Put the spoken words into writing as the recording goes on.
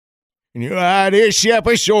This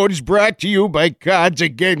episode is brought to you by Cards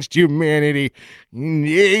Against Humanity.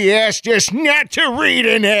 They asked us not to read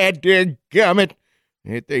an ad, dadgummit.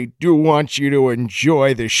 If they do want you to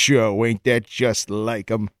enjoy the show, ain't that just like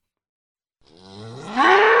them?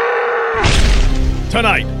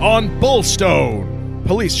 Tonight on BullStone,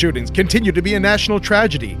 police shootings continue to be a national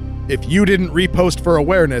tragedy. If you didn't repost for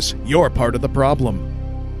awareness, you're part of the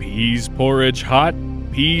problem. Peas porridge hot,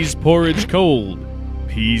 peas porridge cold.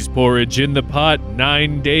 Peas porridge in the pot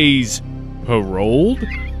 9 days. Paroled?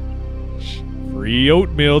 Free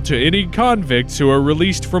oatmeal to any convicts who are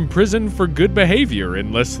released from prison for good behavior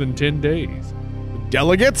in less than 10 days.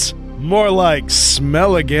 Delegates? More like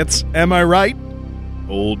smelligates, am I right?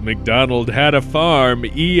 Old MacDonald had a farm,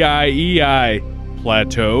 E-I-E-I.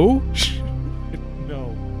 Plateau?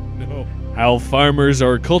 No. How farmers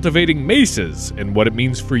are cultivating mesas and what it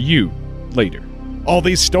means for you later. All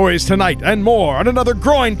these stories tonight and more on another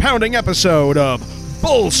groin-pounding episode of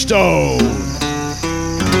BullStone.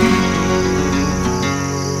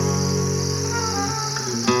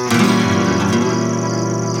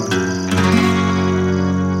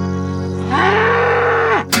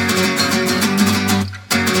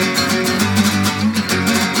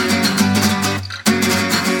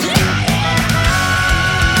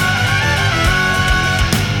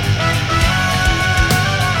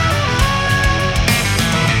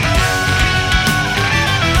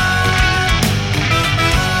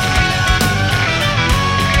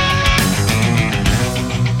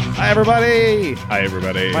 Hi,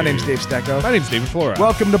 everybody. My name's Dave Stecco. My name's David Flora.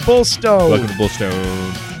 Welcome to BullStone. Welcome to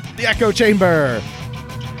BullStone. The Echo Chamber.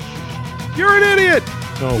 You're an idiot.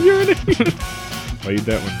 No. You're an idiot. Played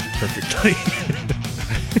that one perfectly.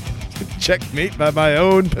 Checkmate by my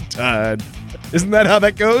own baton. Isn't that how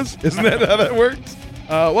that goes? Isn't that how that works?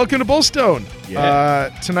 Welcome to BullStone. Yeah.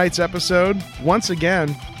 Tonight's episode, once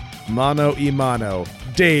again, mano y mano.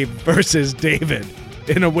 Dave versus David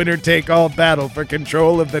in a winner-take-all battle for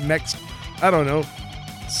control of the next,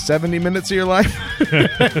 70 minutes of your life.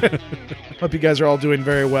 Hope you guys are all doing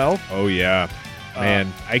very well. Oh, yeah.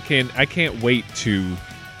 Man, I can't wait to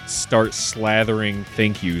start slathering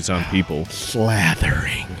thank yous on people.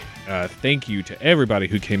 Slathering. Thank you to everybody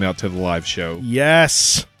who came out to the live show.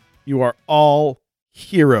 Yes. You are all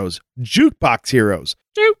heroes. Jukebox heroes.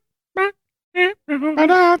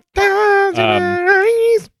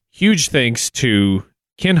 Huge thanks to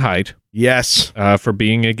Ken Hite. Yes. For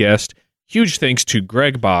being a guest. Huge thanks to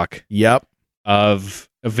Greg Bach. Yep. Of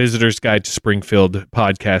A Visitor's Guide to Springfield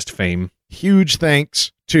podcast fame. Huge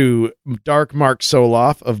thanks to Dark Mark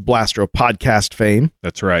Soloff of Blastro podcast fame.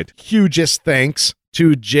 That's right. Hugest thanks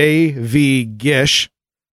to J.V. Gish,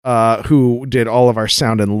 who did all of our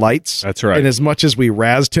sound and lights. That's right. And as much as we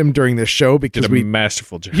razzed him during this show, because did a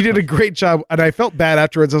masterful job. He did a great job, and I felt bad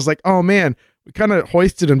afterwards. I was like, oh man, we kind of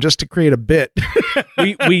hoisted him just to create a bit.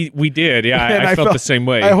 we did, yeah. I felt the same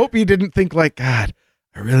way. I hope he didn't think like, God,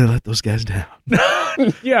 I really let those guys down.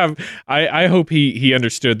 Yeah, I hope he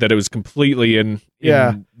understood that it was completely in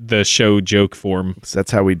the show joke form. So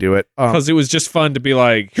that's how we do it. Because it was just fun to be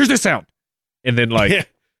like, here's the sound. And then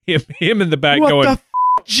him in the back what going, the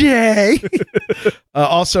Jay.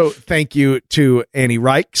 Also, thank you to Annie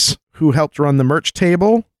Reichs, who helped run the merch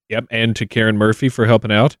table. Yep, and to Karen Murphy for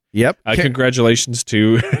helping out. Yep. Congratulations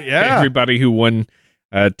to everybody who won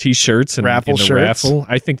T-shirts and raffle the shirts. Raffle.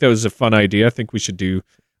 I think that was a fun idea. I think we should do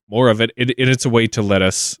more of it. It's a way to let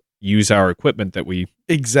us use our equipment that we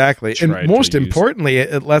exactly. And most importantly,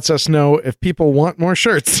 it lets us know if people want more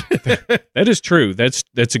shirts. That is true. That's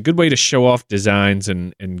a good way to show off designs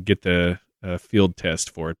and get the field test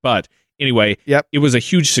for it. But anyway, it was a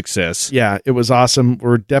huge success. Yeah, it was awesome.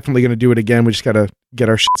 We're definitely going to do it again. We just got to get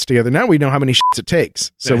our shits together. Now we know how many shits it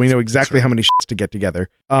takes. So we know exactly how many shits to get together.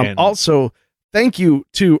 Also, thank you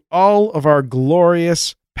to all of our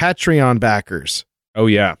glorious Patreon backers. Oh,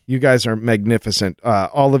 yeah. You guys are magnificent.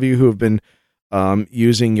 All of you who have been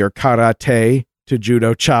using your karate to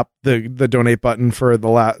judo chop the donate button for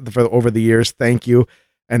over the years. Thank you.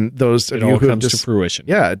 And those of you who have to fruition.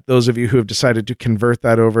 Yeah, those of you who have decided to convert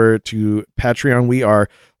that over to Patreon, we are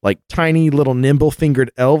like tiny little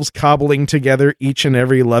nimble-fingered elves cobbling together each and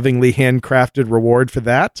every lovingly handcrafted reward for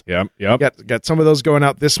that. Yep. Got some of those going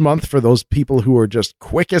out this month for those people who are just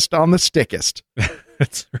quickest on the stickest.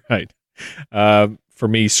 That's right. For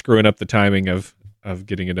me, screwing up the timing of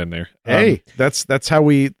getting it in there. Hey, that's how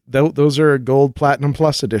those are gold, platinum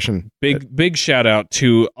plus edition. Big shout out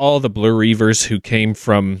to all the Blue Reavers who came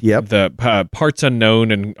from the parts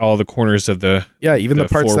unknown and all the corners of the even the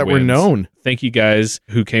parts that were known. Thank you guys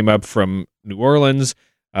who came up from New Orleans,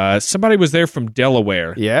 Somebody was there from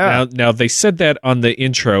Delaware. Yeah. Now they said that on the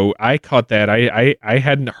intro. I caught that. I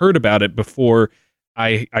hadn't heard about it before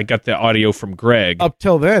I got the audio from Greg. Up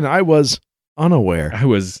till then, I was unaware. I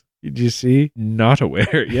was. Did you see? Not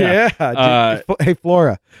aware. Yeah. Hey,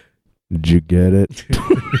 Flora. Did you get it?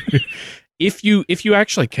 If you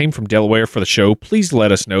actually came from Delaware for the show, please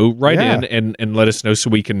let us know. Write in and let us know so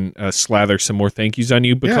we can slather some more thank yous on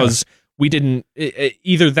you, because we didn't.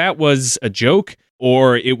 Either that was a joke,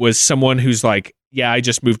 or it was someone who's like, yeah, I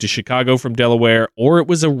just moved to Chicago from Delaware, or it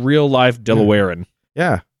was a real life Delawarean.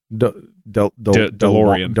 Yeah.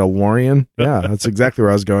 DeLorean. DeLorean. Yeah, that's exactly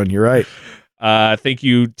where I was going. You're right. Thank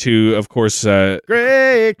you to, of course,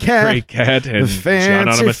 Great Cat and the Fancy John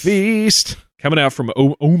Onimus Feast. Coming out from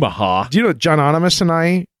Omaha. Do you know John Onimus and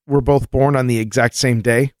I were both born on the exact same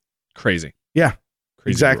day? Crazy. Yeah,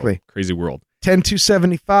 Crazy exactly. World. Crazy world.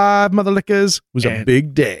 10/2/75, mother lickers, was a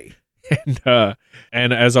big day.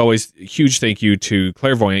 And as always, huge thank you to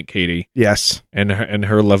Clairvoyant Katie. Yes. And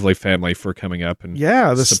her lovely family for coming up and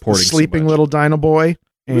supporting the sleeping so little dino boy.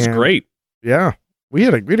 It was great. Yeah. We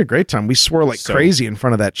had a great time. We swore like crazy in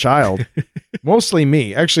front of that child. Mostly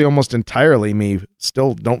me. Actually, almost entirely me.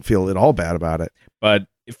 Still don't feel at all bad about it. But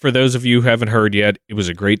for those of you who haven't heard yet, it was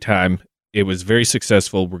a great time. It was very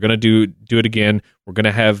successful. We're going to do it again. We're going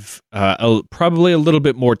to have probably a little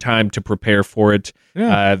bit more time to prepare for it.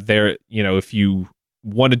 Yeah. If you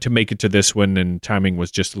wanted to make it to this one and timing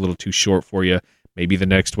was just a little too short for you, maybe the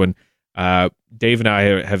next one. Dave and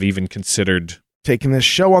I have even considered taking this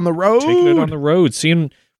show on the road. Taking it on the road.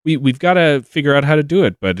 We've got to figure out how to do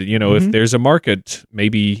it. But, if there's a market,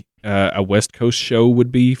 maybe a West Coast show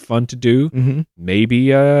would be fun to do. Mm-hmm.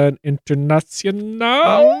 Maybe an international.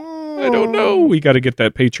 I don't know. We got to get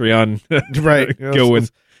that Patreon right going.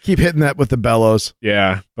 Let's keep hitting that with the bellows.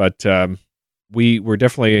 Yeah, but we're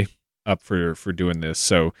definitely up for doing this.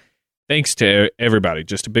 So thanks to everybody.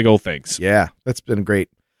 Just a big old thanks. Yeah, that's been great.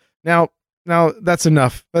 Now that's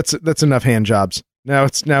enough. That's enough hand jobs. Now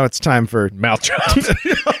it's time for mouth jobs.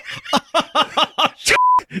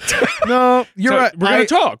 No, you're right. We're gonna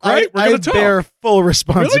talk, right? We're gonna talk. I bear full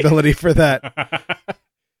responsibility for that.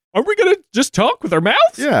 Are we gonna just talk with our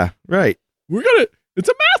mouths? Yeah, right. It's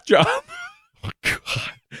a mouth job. Oh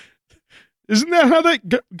God, isn't that how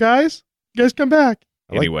that guys come back?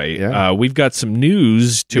 Anyway, we've got some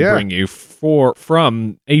news to bring you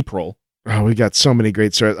from April. Oh, we got so many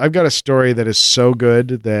great stories. I've got a story that is so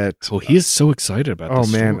good that... Oh, he is so excited about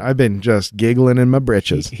this man, story. I've been just giggling in my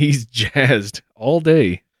britches. He's jazzed all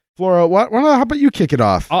day. Flora, how about you kick it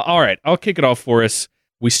off? All right, I'll kick it off for us.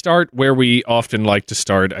 We start where we often like to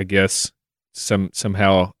start, I guess,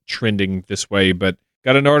 somehow trending this way, but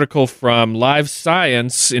got an article from Live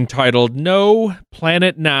Science entitled, "No,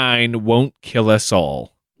 Planet 9 Won't Kill Us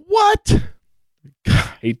All." What?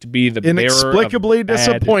 Hate to be the inexplicably bearer of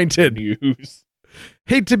disappointed bad news.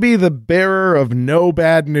 Hate to be the bearer of no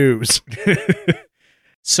bad news.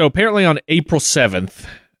 So apparently on April 7th,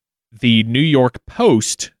 the New York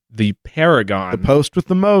Post, the paragon, the post with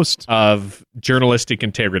the most of journalistic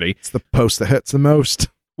integrity, it's the post that hits the most.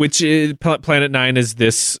 Which is Planet 9 is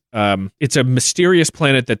this. It's a mysterious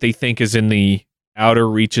planet that they think is in the outer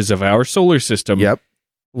reaches of our solar system. Yep,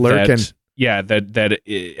 lurking. That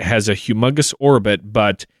it has a humongous orbit,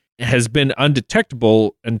 but has been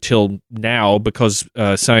undetectable until now because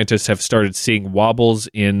scientists have started seeing wobbles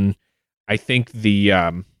in, I think, the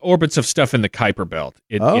orbits of stuff in the Kuiper Belt.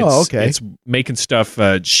 Okay. It's making stuff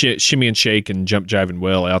shimmy and shake and jump, jive, and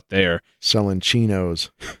will out there. Selling chinos.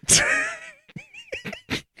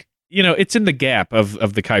 It's in the gap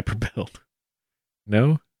of the Kuiper Belt.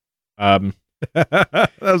 No?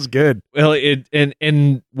 That was good. Well,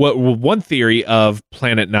 what one theory of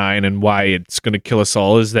Planet 9 and why it's going to kill us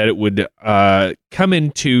all is that it would come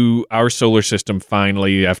into our solar system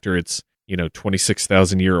finally after its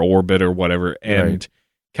 26,000 year orbit or whatever, and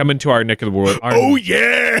come into our neck of the woods.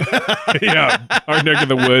 Yeah, our neck of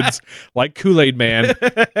the woods, like Kool-Aid Man,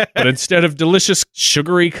 but instead of delicious,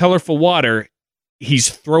 sugary, colorful water, he's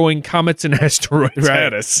throwing comets and asteroids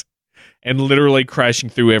at us. And literally crashing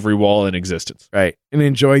through every wall in existence. Right. And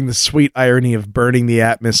enjoying the sweet irony of burning the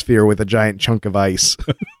atmosphere with a giant chunk of ice.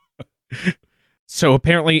 So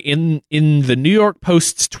apparently in the New York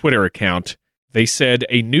Post's Twitter account, they said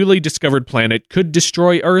a newly discovered planet could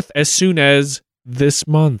destroy Earth as soon as this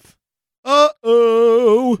month.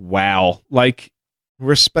 Uh-oh. Wow.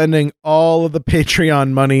 We're spending all of the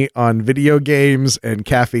Patreon money on video games and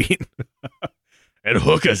caffeine. And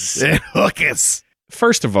hookers.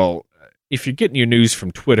 First of all, if you're getting your news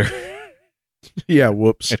from Twitter, yeah,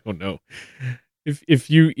 whoops. I don't know. If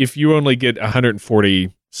you only get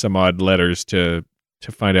 140 some odd letters to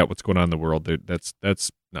to find out what's going on in the world.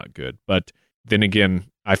 That's not good. But then again,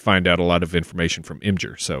 I find out a lot of information from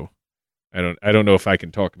Imgur, so I don't know if I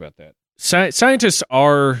can talk about that. Scientists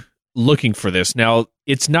are looking for this. Now,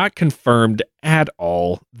 it's not confirmed at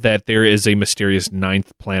all that there is a mysterious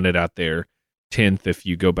 9th planet out there, 10th if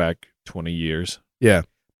you go back 20 years. Yeah.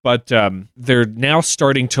 But they're now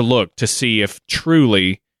starting to look to see if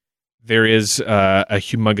truly there is a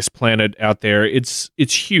humongous planet out there. It's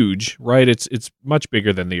huge, right? It's much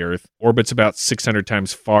bigger than the Earth. Orbits about 600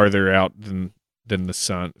 times farther out than the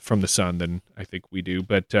sun, from the sun, than I think we do.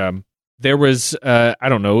 But there was, I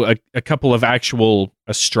don't know, a couple of actual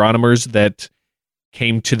astronomers that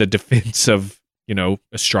came to the defense of,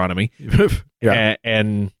 astronomy. Yeah.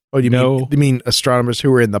 And you mean astronomers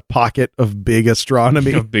who were in the pocket of big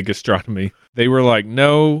astronomy? Of big astronomy. They were like,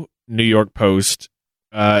 no, New York Post,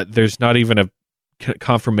 there's not even a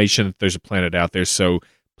confirmation that there's a planet out there, so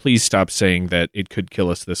please stop saying that it could kill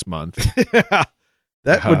us this month.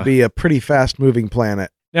 That would be a pretty fast-moving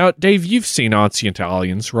planet. Now, Dave, you've seen Ancient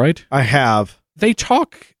Aliens, right? I have. They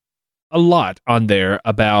talk a lot on there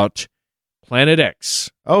about Planet X.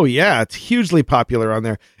 Oh, yeah. It's hugely popular on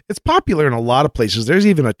there. It's popular in a lot of places. There's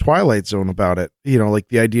even a Twilight Zone about it. Like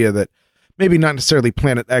the idea that maybe not necessarily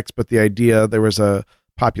Planet X, but the idea there was a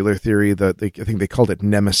popular theory that I think they called it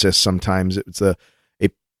Nemesis sometimes. It's a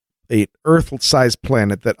Earth-sized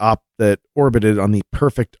planet that orbited on the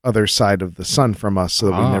perfect other side of the sun from us, so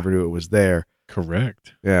that we never knew it was there.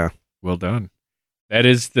 Correct. Yeah. Well done.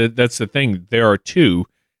 That's the thing. There are 2,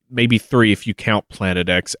 maybe 3 if you count Planet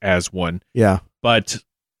X as one. Yeah. But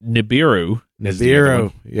Nibiru is the other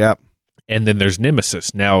one. Yep. And then there's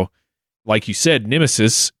Nemesis. Now, like you said,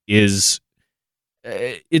 Nemesis is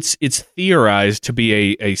it's theorized to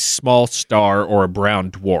be a small star or a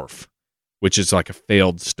brown dwarf, which is like a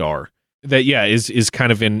failed star that is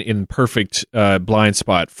kind of in perfect blind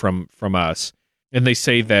spot from us. And they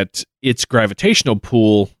say that its gravitational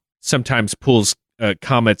pull sometimes pulls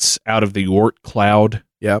comets out of the Oort cloud.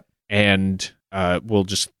 Yep. And we'll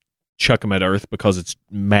just chuck them at Earth because it's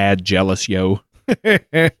mad jealous, yo.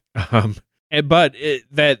 But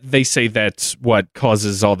that they say that's what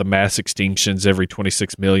causes all the mass extinctions every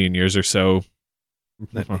 26 million years or so.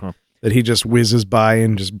 That he just whizzes by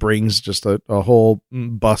and just brings just a whole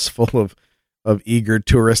bus full of eager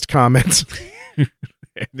tourist comets.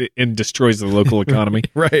 and destroys the local economy.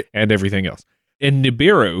 Right. And everything else. In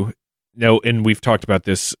Nibiru, and we've talked about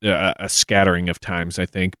this a scattering of times, I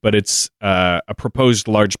think, but it's a proposed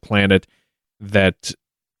large planet that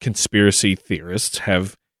conspiracy theorists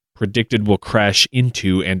have predicted will crash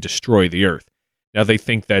into and destroy the Earth. Now, they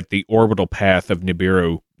think that the orbital path of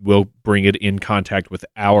Nibiru will bring it in contact with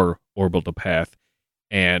our orbital path,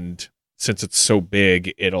 and since it's so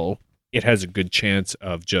big, it has a good chance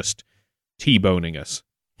of just T-boning us.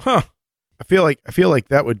 Huh. I feel like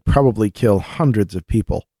that would probably kill hundreds of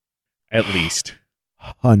people. At least.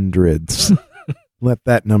 Hundreds. Let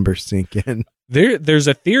that number sink in. There's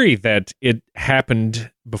a theory that it happened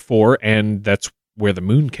before, and that's where the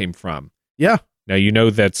moon came from. Yeah. Now,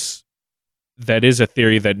 that is a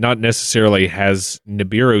theory that not necessarily has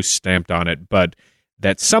Nibiru stamped on it, but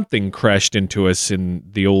that something crashed into us in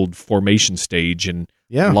the old formation stage and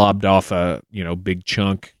lobbed off a big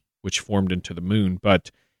chunk, which formed into the moon.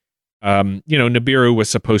 But Nibiru was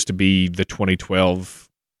supposed to be the 2012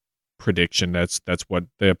 prediction. That's what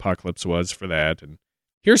the apocalypse was for that. And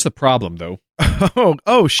here's the problem, though.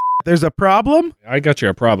 Oh, shit. There's a problem? I got you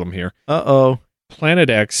a problem here. Uh-oh. Planet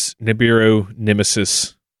X, Nibiru,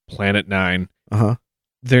 Nemesis, Planet 9. Uh-huh.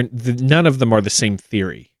 None of them are the same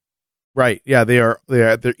theory. Right. Yeah, they're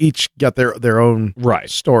each got their own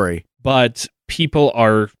story. But people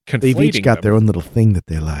are conflating. They've each got their own little thing that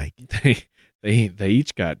they like. They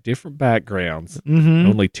each got different backgrounds. Mm-hmm.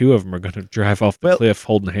 Only 2 of them are going to drive off the cliff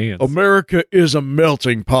holding hands. America is a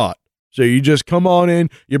melting pot. So you just come on in,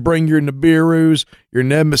 you bring your Nibirus, your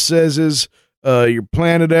Nemesises, your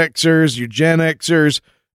Planet Xers, your Gen Xers,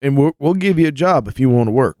 and we'll give you a job if you want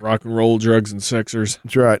to work. Rock and roll, drugs, and sexers.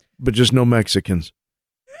 That's right, but just no Mexicans.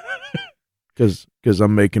 Because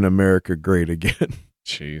I'm making America great again.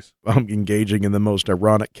 Jeez. I'm engaging in the most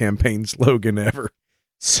ironic campaign slogan ever.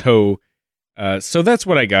 So that's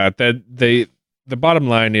what I got. That the bottom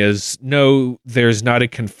line is, no, there's not a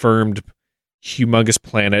confirmed humongous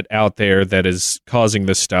planet out there that is causing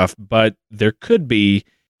this stuff, but there could be,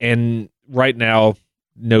 and right now,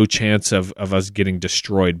 no chance of us getting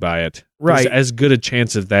destroyed by it. Right. There's as good a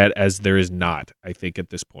chance of that as there is not, I think,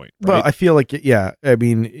 at this point. Right? Well, I feel like, I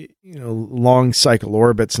mean, long cycle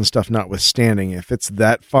orbits and stuff notwithstanding, if it's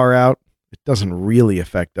that far out, it doesn't really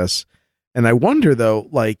affect us. And I wonder, though,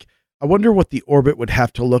 like, I wonder what the orbit would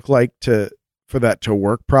have to look like for that to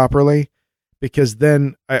work properly, because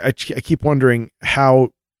then I keep wondering how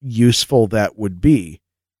useful that would be.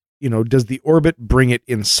 Does the orbit bring it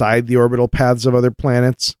inside the orbital paths of other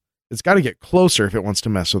planets? It's got to get closer if it wants to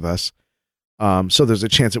mess with us. So there's a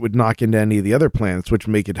chance it would knock into any of the other planets, which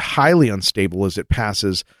would make it highly unstable as it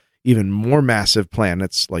passes even more massive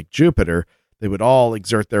planets like Jupiter. They would all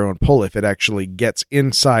exert their own pull if it actually gets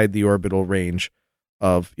inside the orbital range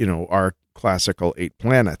of, our classical 8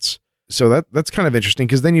 planets. So that's kind of interesting,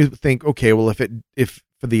 because then you think, okay, well, if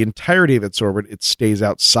for the entirety of its orbit, it stays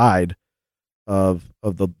outside of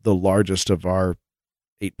the largest of our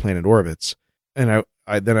 8 planet orbits. And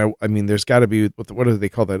I mean, there's got to be, what do they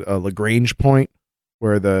call that? A Lagrange point,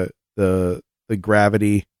 where the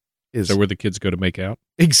gravity is. So where the kids go to make out?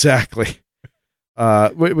 Exactly.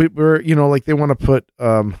 We're, like they want to put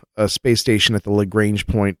a space station at the Lagrange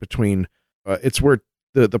point between, it's where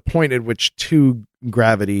the point at which 2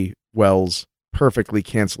 gravity wells perfectly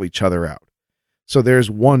cancel each other out. So there's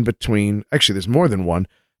one between, actually there's more than one,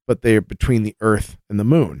 but they're between the Earth and the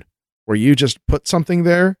Moon, where you just put something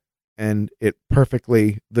there and it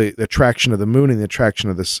perfectly, the attraction of the Moon and the attraction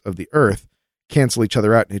of the Earth cancel each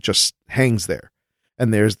other out, and it just hangs there.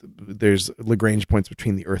 And there's Lagrange points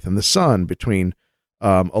between the Earth and the Sun, between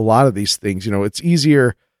a lot of these things. It's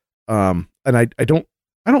easier, and I don't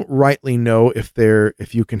rightly know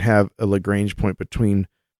if you can have a Lagrange point between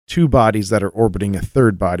 2 bodies that are orbiting a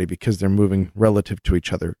third body, because they're moving relative to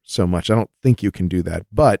each other so much. I don't think you can do that,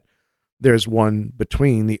 but there's one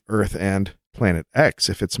between the Earth and planet X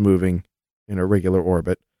if it's moving in a regular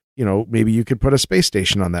orbit. Maybe you could put a space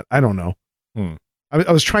station on that. I don't know.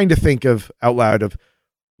 I was trying to think out loud of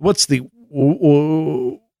what's it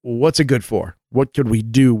good for? What could we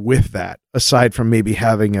do with that, aside from maybe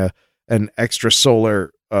having an extrasolar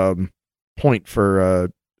point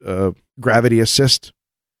for gravity assist?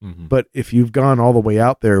 Mm-hmm. But if you've gone all the way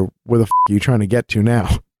out there, where the are you trying to get to now?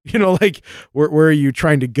 Like where are you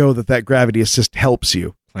trying to go that gravity assist helps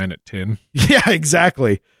you? Planet 10. Yeah,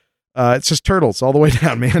 exactly. It's just turtles all the way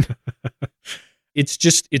down, man.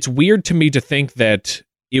 It's weird to me to think that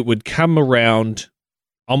it would come around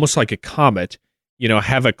almost like a comet,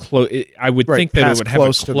 have a close, I would think that it would have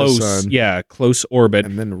a close orbit,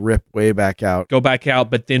 and then rip way back out, go back out,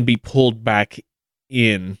 but then be pulled back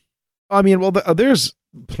in. I mean, well, there's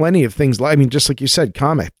plenty of things. I mean, just like you said,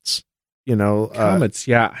 comets, comets.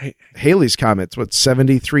 Halley's Comet's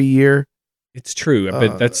 73 year. It's true,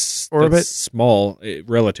 but that's orbit. That's small,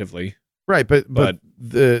 relatively. Right. But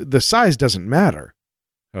the size doesn't matter.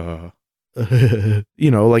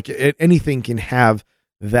 Like anything can have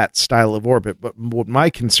that style of orbit. But what my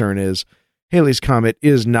concern is, Halley's Comet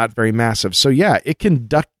is not very massive. So yeah, it can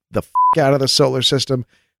duck the out of the solar system,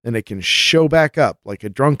 and it can show back up like a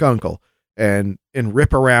drunk uncle and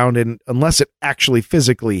rip around. And unless it actually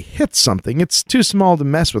physically hits something, it's too small to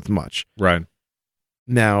mess with much. Right.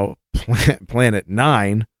 Now, Planet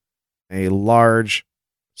 9, a large,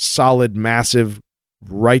 solid, massive,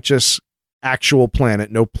 righteous, actual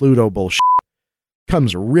planet, no Pluto bullshit,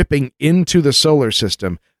 comes ripping into the solar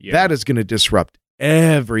system. Yeah. That is going to disrupt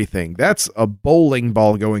everything. That's a bowling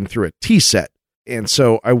ball going through a tea set. And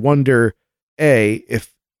so I wonder,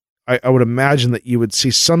 if I would imagine that you would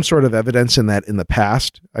see some sort of evidence in that in the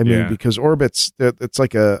past. I mean, because orbits, it's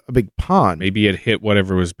like a big pond. Maybe it hit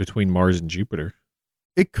whatever was between Mars and Jupiter.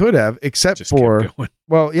 It could have, except for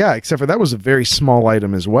that was a very small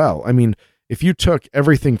item as well. I mean, if you took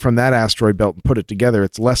everything from that asteroid belt and put it together,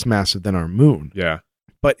 it's less massive than our moon. Yeah.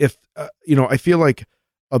 But if, I feel like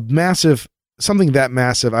something that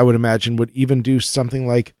massive, I would imagine would even do something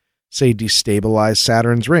like, say, destabilize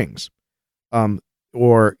Saturn's rings.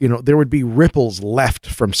 Or, there would be ripples left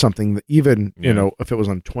from something that even, if it was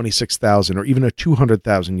on 26,000 or even a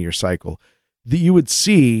 200,000 year cycle, that you would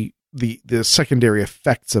see the secondary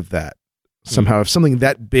effects of that somehow. If something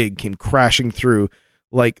that big came crashing through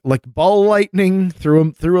like ball lightning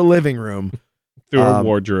through a living room, through a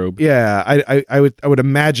wardrobe. Yeah, I would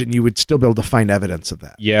imagine you would still be able to find evidence of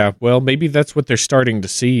that. Yeah, well, maybe that's what they're starting to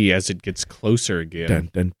see as it gets closer again.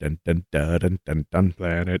 Dun, dun, dun, dun, dun, dun, dun.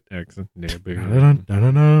 Planet X, Nibiru. Dun, dun,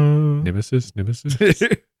 dun, dun. Nemesis.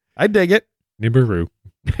 I dig it. Nibiru.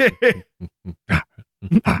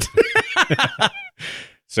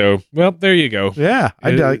 So, well, there you go. Yeah,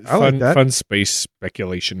 I like that. Fun space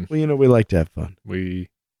speculation. Well, we like to have fun. We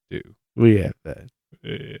do. We have that.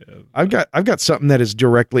 Yeah. I've got something that is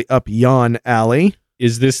directly up yon alley.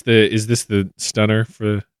 Is this the stunner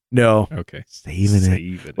for No. Okay. Saving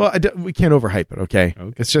it. Well, we can't overhype it, okay?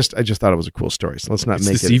 It's just, I just thought it was a cool story. So let's not it's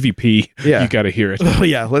make the CVP. Yeah. You got to hear it. Oh,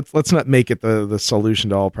 yeah. Let's not make it the solution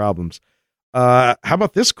to all problems. How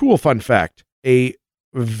about this cool fun fact? A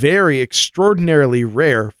very extraordinarily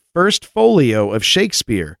rare first folio of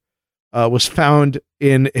Shakespeare was found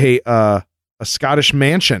in a Scottish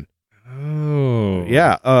mansion. Oh.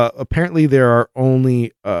 Yeah. Apparently there are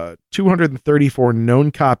only 234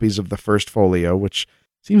 known copies of the first folio, which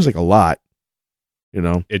seems like a lot,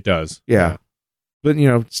 It does. Yeah. But,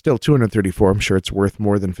 still 234. I'm sure it's worth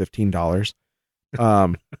more than $15.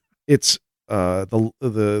 It's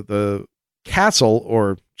the castle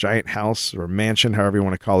or giant house or mansion, however you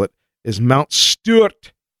want to call it, is Mount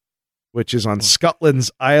Stuart, which is on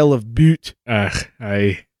Scotland's Isle of Bute. And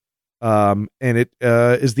it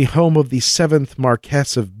is the home of the 7th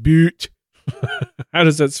Marquess of Bute.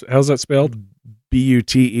 How's that spelled?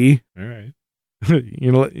 Bute. All right.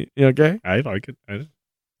 You okay? I like it. I'm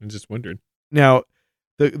just wondering. Now,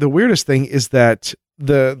 the weirdest thing is that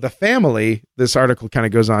the family, this article kind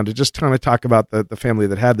of goes on to just kind of talk about the family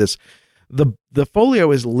that had this. The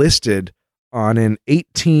folio is listed on an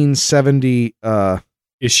 1870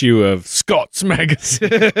 issue of Scots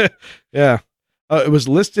Magazine. Yeah. It was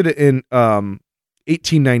listed in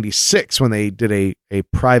 1896 when they did a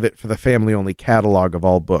private for the family only catalog of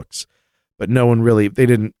all books. But they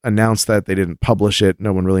didn't announce that. They didn't publish it.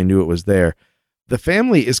 No one really knew it was there. The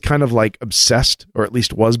family is kind of like obsessed, or at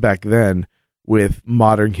least was back then, with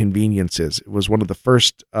modern conveniences. It was one of the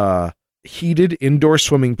first heated indoor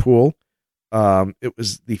swimming pool. It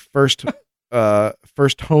was the first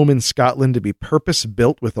home in Scotland to be purpose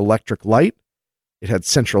built with electric light. It had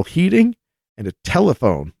central heating and a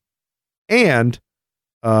telephone and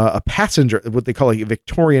a passenger, what they call a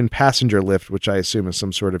Victorian passenger lift, which I assume is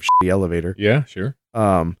some sort of shitty elevator. Yeah, sure.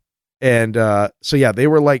 So yeah, they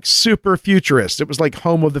were like super futurist. It was like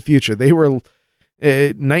home of the future. They were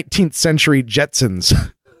 19th century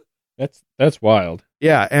Jetsons. That's wild.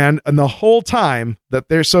 Yeah, and the whole time that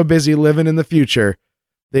they're so busy living in the future,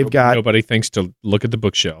 nobody thinks to look at the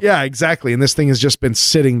bookshelf. Yeah, exactly. And this thing has just been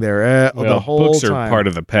sitting there the whole books time. Are part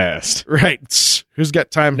of the past, right? Who's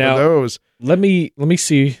got time now, for those? Let me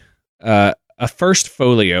see. A first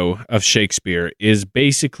folio of Shakespeare is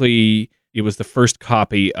basically it was the first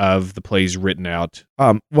copy of the plays written out.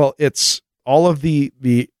 Well, it's all of the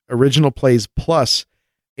original plays plus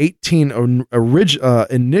 18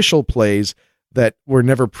 initial plays that were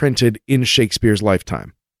never printed in Shakespeare's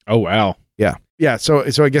lifetime. Oh, wow. Yeah. So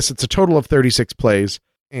I guess it's a total of 36 plays.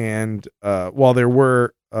 And while there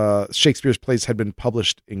were Shakespeare's plays had been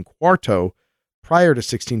published in quarto prior to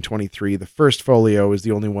 1623, the first folio is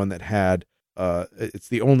the only one that had, it's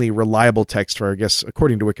the only reliable text for, I guess,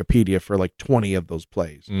 according to Wikipedia, for like 20 of those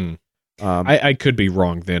plays. I could be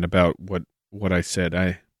wrong then about what I said.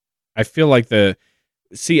 I feel like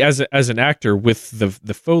as an actor with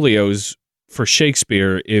the folios for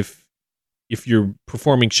Shakespeare, if you're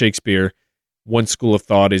performing Shakespeare, one school of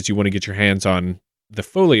thought is you want to get your hands on the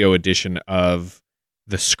folio edition of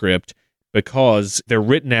the script because they're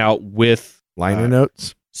written out with liner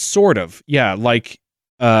notes. Sort of. Yeah. Like,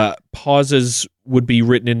 pauses would be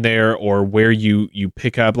written in there or where you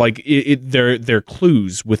pick up, like they're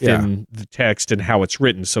clues within the text and how it's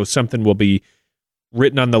written. So something will be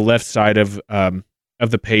written on the left side of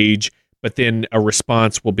the page, but then a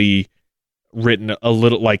response will be written a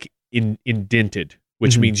little like indented,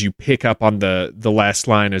 which means you pick up on the last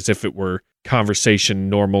line as if it were conversation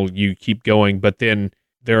normal. You keep going, but then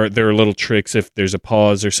there are little tricks. If there's a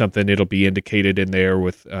pause or something, it'll be indicated in there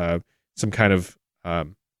with some kind of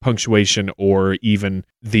punctuation, or even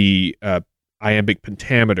the iambic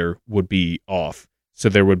pentameter would be off. So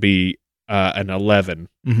there would be an 11,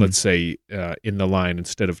 let's say, in the line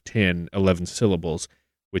instead of 11 syllables,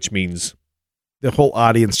 which means the whole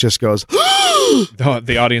audience just goes,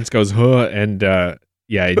 the audience goes, huh, and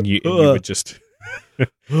you would just,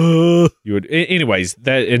 you would, anyways,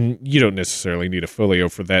 that, and you don't necessarily need a folio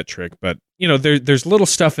for that trick, but there's little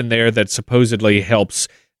stuff in there that supposedly helps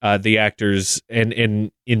the actors,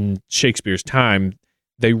 and in Shakespeare's time,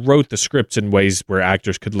 they wrote the scripts in ways where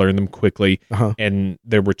actors could learn them quickly, and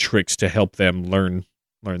there were tricks to help them learn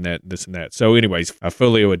that, this and that. So anyways,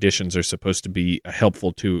 folio editions are supposed to be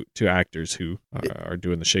helpful to actors who are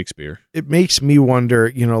doing the Shakespeare. It makes me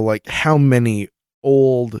wonder, like how many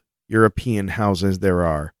old European houses there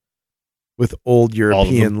are with old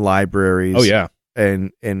European libraries. Oh yeah.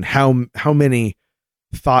 And how many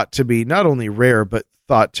thought to be not only rare, but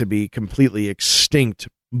thought to be completely extinct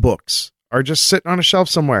books are just sitting on a shelf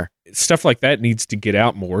somewhere. Stuff like that needs to get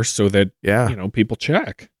out more so that, people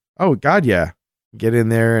check. Oh God. Yeah. get in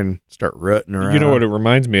there and start rooting around. You know what it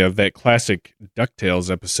reminds me of? That classic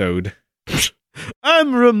DuckTales episode.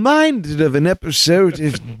 I'm reminded of an episode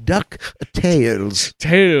of Duck Tales.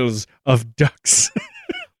 Tales of Ducks.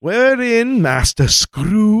 Wherein Master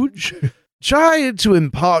Scrooge tried to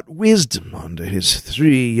impart wisdom onto his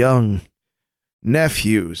 3 young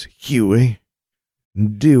nephews, Huey,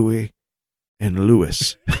 Dewey, and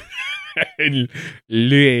Louis.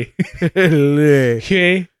 Louis.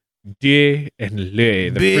 Huey, Dewey, and Louis.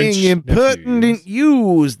 The Being French impertinent nephews.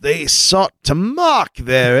 youths, they sought to mock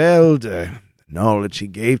their elder, the knowledge he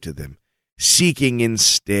gave to them, seeking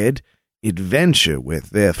instead adventure with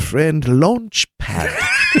their friend Launchpad.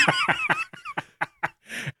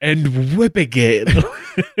 And whip again.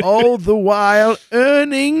 All the while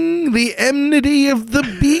earning the enmity of the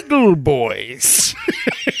Beagle Boys.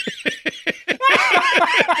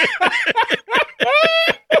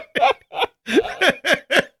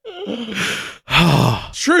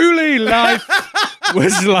 Truly, life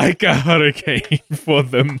was like a hurricane for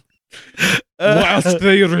them whilst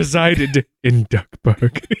they resided in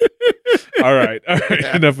Duckburg. All right,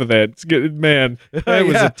 enough of that. It's good, man. That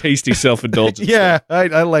was a tasty self-indulgence. Yeah,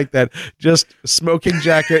 I like that. Just smoking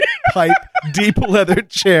jacket, pipe, deep leather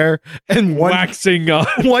chair, and Waxing on.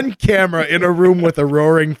 one camera in a room with a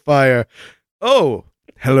roaring fire. Oh,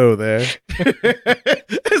 hello there.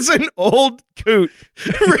 As an old coot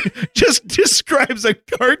just describes a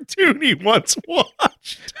cartoon he once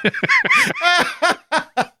watched.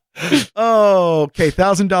 Oh, okay,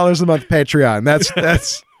 $1,000 a month Patreon.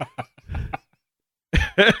 That's.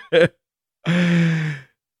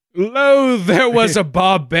 Lo, there was a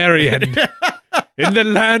barbarian in the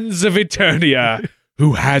lands of Eternia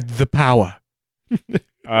who had the power.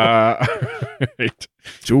 Right.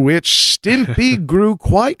 To which Stimpy grew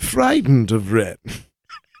quite frightened of Ren.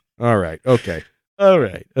 All right. Okay.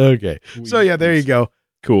 So yeah, there you go.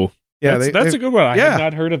 Cool. Yeah, that's a good one. I yeah. had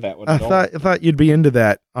not heard of that one. I thought you'd be into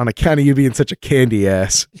that on account of you being such a candy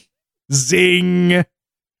ass. Zing.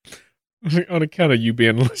 On account of you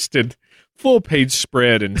being listed, full-page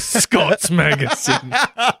spread in Scott's magazine.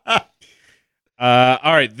 All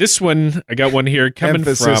right, this one, I got one here coming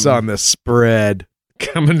Emphasis from on the spread.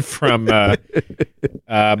 Coming from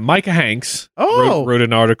Micah Hanks. Oh. Wrote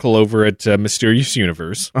an article over at Mysterious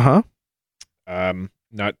Universe. Uh-huh.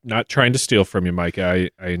 Not trying to steal from you, Micah.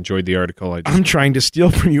 I enjoyed the article. I'm trying to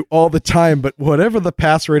steal from you all the time, but whatever the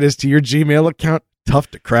password is to your Gmail account,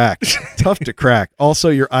 tough to crack. Tough to crack. Also,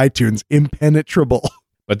 your iTunes, impenetrable.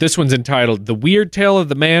 But this one's entitled The Weird Tale of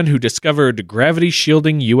the Man Who Discovered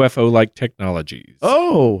Gravity-Shielding UFO-like Technologies.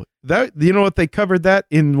 Oh, that you know what? They covered that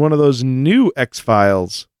in one of those new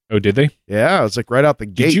X-Files. Oh, did they? Yeah, it's like right out the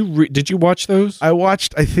gate. Did you watch those? I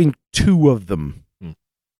watched, I think, 2 of them.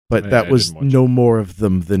 But that I was didn't watch no more of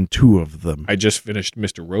them than 2 of them. I just finished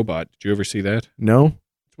Mr. Robot. Did you ever see that? No?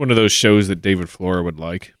 It's one of those shows that David Flora would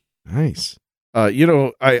like. Nice. You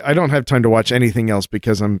know, I don't have time to watch anything else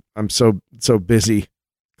because I'm so busy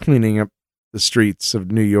cleaning up the streets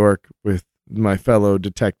of New York with my fellow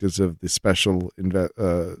detectives of the Special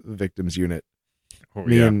Victims Unit. Oh,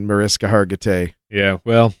 Me yeah. and Mariska Hargitay. Yeah,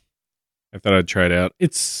 well, I thought I'd try it out.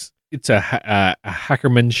 It's a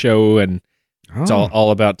Hackerman show, and it's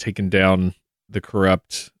all about taking down the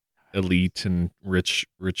corrupt elite and rich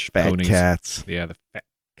fat ponies. cats. Yeah, the fat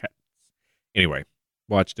cats. Anyway,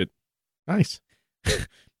 watched it. Nice.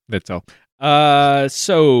 That's all.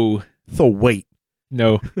 So wait.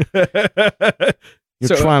 no, You're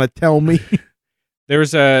So- trying to tell me? there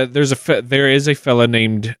is a fella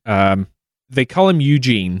named they call him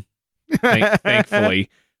Eugene, thankfully,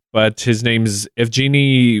 but his name's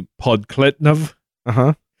Evgeny Podkletnov. Uh-huh. Who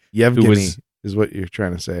was- Yevgeny is what you're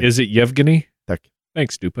trying to say. Is it Yevgeny? Tak.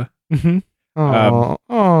 Thanks, Dupa. Mm-hmm.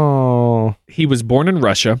 Oh. He was born in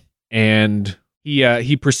Russia, and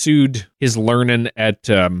he pursued his learning at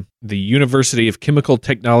the University of Chemical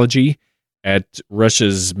Technology at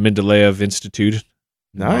Russia's Mendeleev Institute,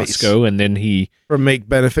 in Nice. Moscow, and then he From Make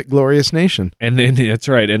Benefit Glorious Nation. that's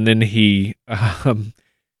right, and then he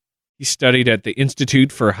studied at the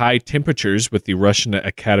Institute for High Temperatures with the Russian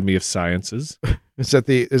Academy of Sciences. Is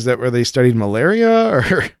that where they studied malaria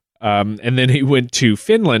or? And then he went to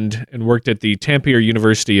Finland and worked at the Tampere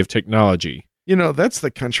University of Technology. You know, that's the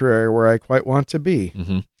country where I quite want to be.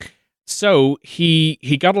 Mm-hmm. So he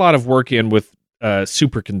got a lot of work in with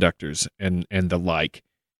superconductors and the like.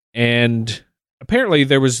 And apparently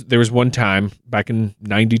there was one time back in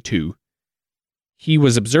 92, he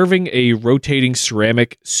was observing a rotating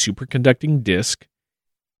ceramic superconducting disk,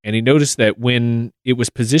 and he noticed that when it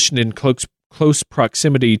was positioned in close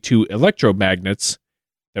proximity to electromagnets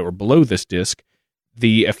that were below this disk,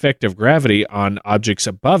 the effect of gravity on objects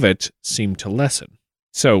above it seemed to lessen.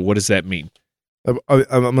 So what does that mean? I'm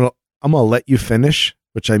gonna let you finish,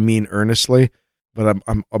 which I mean earnestly, but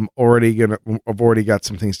I've already got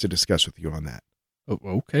some things to discuss with you on that. Oh,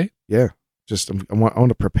 okay. Yeah, I want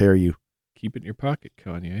to prepare you. Keep it in your pocket,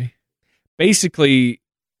 Kanye. Basically,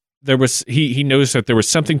 he noticed that there was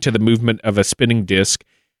something to the movement of a spinning disk,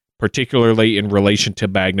 particularly in relation to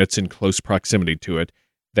magnets in close proximity to it,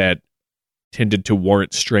 that tended to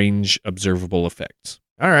warrant strange observable effects.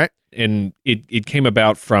 All right. And it came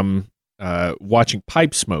about from watching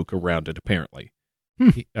pipe smoke around it, apparently.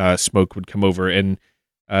 Smoke would come over, and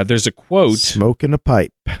there's a quote. Smoke in a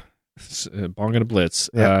pipe. Bong and a blitz.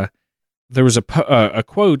 Yeah. There was a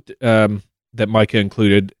quote that Micah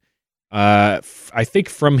included, I think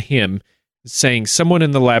from him, saying someone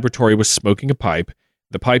in the laboratory was smoking a pipe.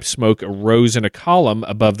 The pipe smoke arose in a column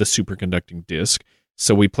above the superconducting disk,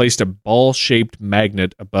 so we placed a ball-shaped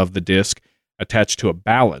magnet above the disk attached to a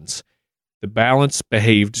balance. The balance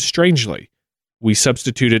behaved strangely. We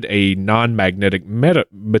substituted a non-magnetic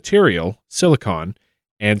material, silicon,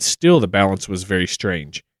 and still the balance was very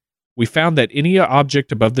strange. We found that any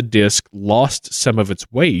object above the disk lost some of its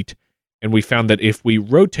weight, and we found that if we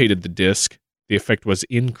rotated the disk, the effect was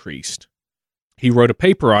increased. He wrote a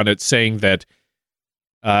paper on it saying that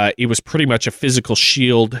it was pretty much a physical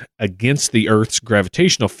shield against the Earth's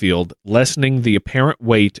gravitational field, lessening the apparent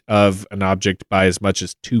weight of an object by as much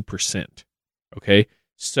as 2%. Okay,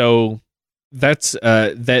 so that's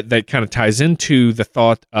that kind of ties into the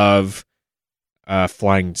thought of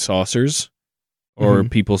flying saucers or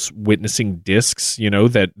people witnessing disks,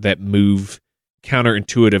 that move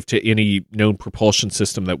counterintuitive to any known propulsion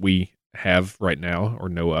system that we have right now or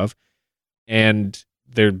know of. And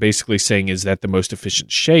they're basically saying, is that the most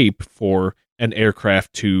efficient shape for an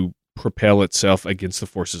aircraft to propel itself against the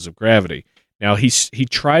forces of gravity? Now, he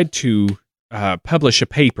tried to publish a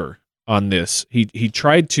paper on this. He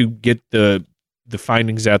tried to get the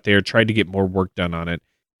findings out there, tried to get more work done on it.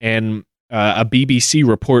 And a BBC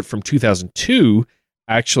report from 2002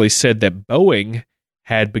 actually said that Boeing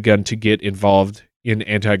had begun to get involved in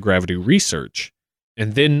anti-gravity research.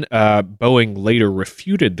 And then Boeing later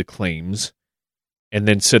refuted the claims and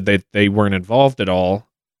then said that they weren't involved at all,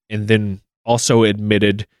 and then also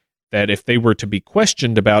admitted that if they were to be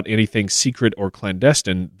questioned about anything secret or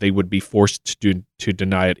clandestine, they would be forced to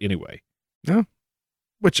deny it anyway. Yeah.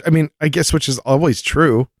 Which is always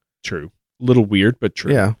true. True. A little weird, but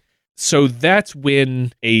true. Yeah. So that's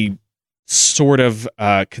when a sort of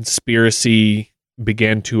conspiracy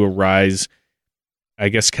began to arise, I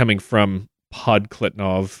guess coming from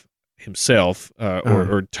Podkletnov himself,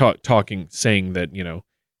 or talking, saying that,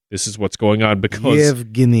 this is what's going on because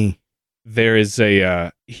Yevgeny. There is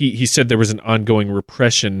he said there was an ongoing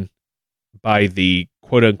repression by the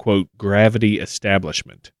quote unquote gravity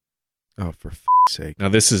establishment. Oh, for sake. Now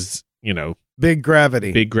this is, big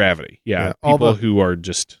gravity. Big gravity. Yeah. All people who are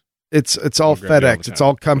just, it's all FedEx. It's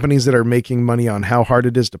all companies that are making money on how hard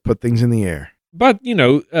it is to put things in the air. But,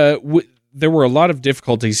 there were a lot of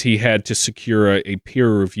difficulties he had to secure a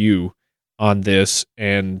peer review on this,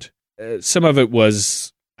 and some of it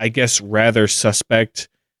was, I guess, rather suspect.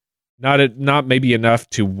 Not maybe enough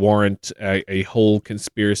to warrant a whole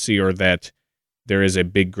conspiracy or that there is a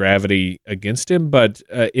big gravity against him, but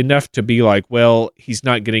enough to be like, well, he's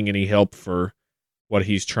not getting any help for what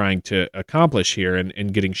he's trying to accomplish here,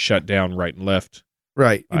 and getting shut down right and left.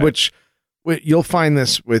 Right, which you'll find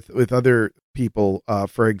this with other people.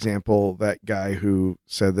 For example, that guy who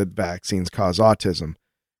said that vaccines cause autism.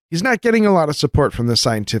 He's not getting a lot of support from the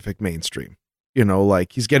scientific mainstream.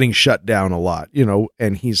 He's getting shut down a lot,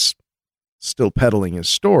 and he's still peddling his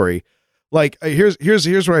story. Like, here's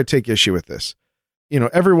where I take issue with this.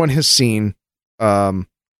 Everyone has seen the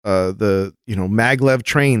maglev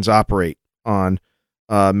trains operate on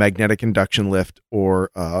magnetic induction lift, or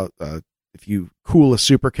if you cool a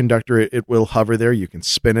superconductor, it will hover there. You can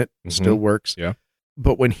spin it. It still works. Yeah.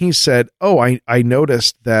 But when he said, I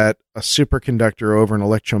noticed that a superconductor over an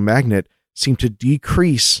electromagnet seemed to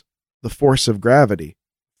decrease the force of gravity.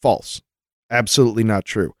 False. Absolutely not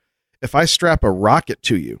true. If I strap a rocket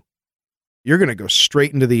to you, you're going to go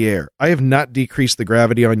straight into the air. I have not decreased the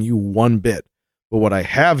gravity on you one bit. But what I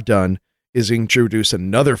have done is introduce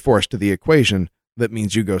another force to the equation that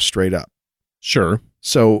means you go straight up. Sure.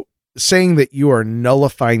 So saying that you are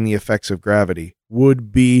nullifying the effects of gravity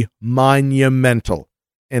would be monumental.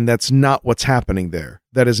 And that's not what's happening there.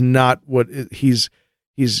 That is not what he's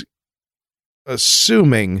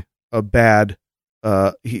assuming a bad,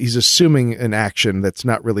 he's assuming an action that's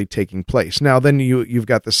not really taking place. Now, then you've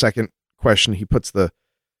got the second question. He puts the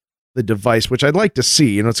the device, which I'd like to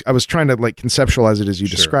see. I was trying to like conceptualize it as you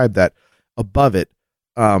described that above it.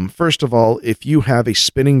 First of all, if you have a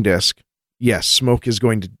spinning disc, yes, smoke is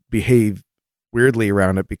going to behave weirdly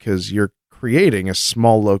around it because you're creating a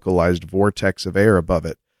small localized vortex of air above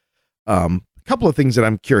it. A couple of things that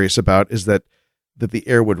I'm curious about is that the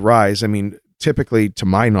air would rise. I mean, typically, to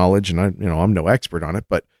my knowledge, and I'm no expert on it,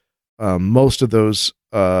 but most of those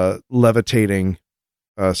levitating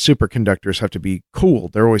superconductors have to be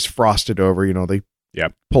cooled. They're always frosted over. They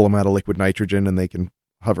pull them out of liquid nitrogen and they can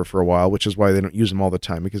hover for a while, which is why they don't use them all the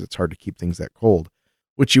time, because it's hard to keep things that cold,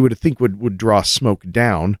 which you would think would draw smoke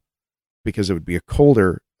down because it would be a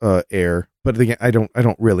colder air. But again, I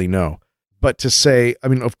don't really know. But to say, I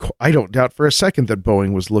mean, I don't doubt for a second that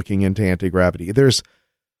Boeing was looking into anti-gravity.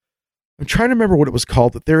 I'm trying to remember what it was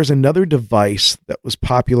called, but there is another device that was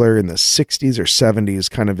popular in the 60s or 70s,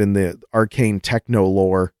 kind of in the arcane techno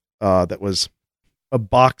lore, that was a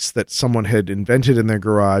box that someone had invented in their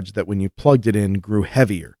garage that when you plugged it in grew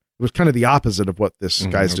heavier. It was kind of the opposite of what this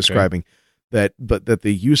guy's describing, but that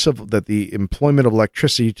the employment of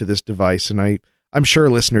electricity to this device, and I'm sure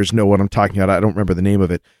listeners know what I'm talking about. I don't remember the name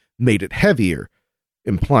of it, made it heavier,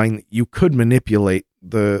 implying that you could manipulate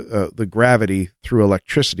the gravity through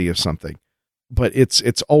electricity of something. But it's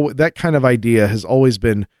always, that kind of idea has always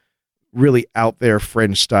been really out there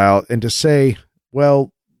fringe style. And to say,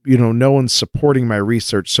 well, no one's supporting my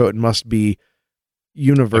research, so it must be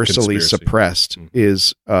universally suppressed,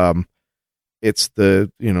 is it's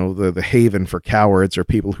the haven for cowards or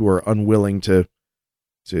people who are unwilling to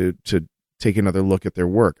take another look at their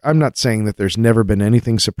work. I'm not saying that there's never been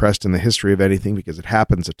anything suppressed in the history of anything, because it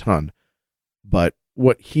happens a ton. But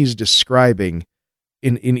what he's describing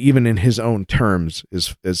in even in his own terms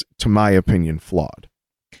is, to my opinion, flawed.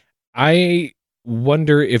 I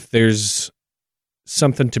wonder if there's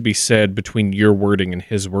something to be said between your wording and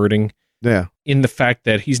his wording. Yeah. In the fact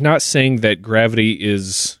that he's not saying that gravity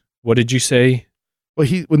is, what did you say? Well,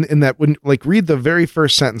 read the very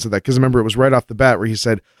first sentence of that, because remember, it was right off the bat where he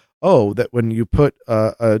said, that when you put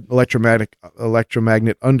an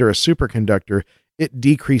electromagnet under a superconductor, it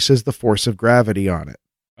decreases the force of gravity on it.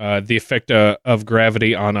 The effect of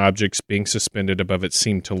gravity on objects being suspended above it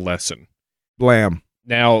seemed to lessen. Blam.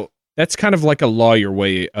 Now, that's kind of like a lawyer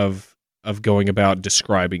way of going about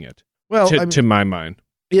describing it. Well, to my mind,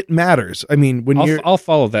 it matters. I mean, I'll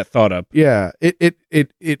follow that thought up. Yeah, it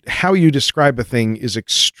how you describe a thing is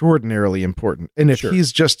extraordinarily important. And if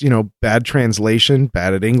he's just bad translation,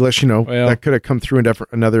 bad at English, that could have come through in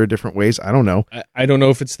different ways. I don't know. I don't know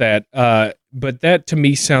if it's that. But that to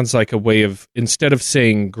me sounds like a way of, instead of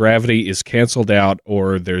saying gravity is canceled out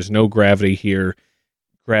or there's no gravity here,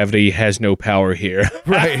 gravity has no power here.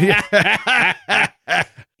 Right.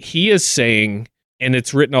 He is saying, and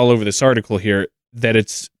it's written all over this article here, that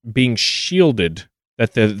it's being shielded,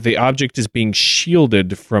 that the object is being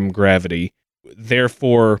shielded from gravity,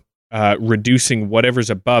 therefore reducing whatever's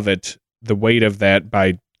above it, the weight of that,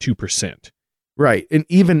 by 2%. Right. And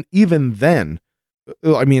even then,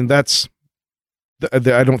 I mean, that's, I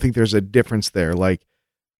don't think there's a difference there. Like,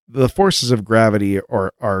 the forces of gravity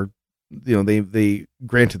are they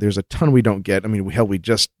granted, there's a ton we don't get. I mean, we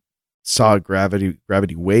just saw gravity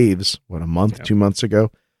waves, a month, 2 months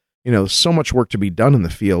ago. So much work to be done in the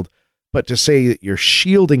field, but to say that you're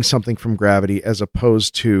shielding something from gravity as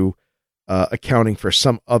opposed to accounting for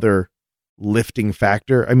some other lifting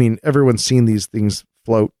factor. I mean, everyone's seen these things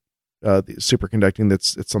float, the superconducting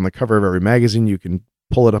it's on the cover of every magazine. You can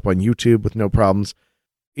pull it up on YouTube with no problems.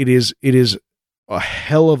 It is a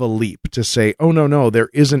hell of a leap to say, oh, no, there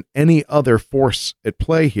isn't any other force at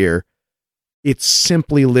play here. It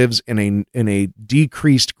simply lives in a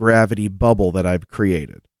decreased gravity bubble that I've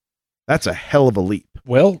created. That's a hell of a leap.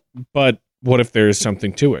 Well, but what if there is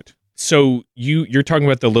something to it? So you're talking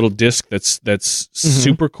about the little disc that's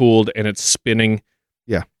super cooled and it's spinning.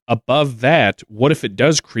 Yeah. Above that, what if it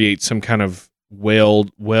does create some kind of well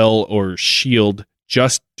or shield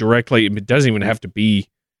just directly? It doesn't even have to be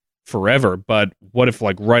forever, but what if,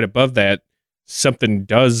 like, right above that, something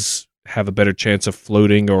does have a better chance of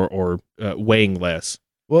floating or weighing less?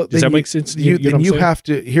 Well, does that make sense? You have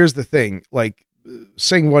to. Here's the thing: like,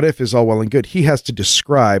 saying "what if" is all well and good. He has to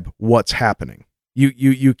describe what's happening.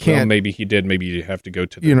 You can't. Well, maybe he did. Maybe you have to go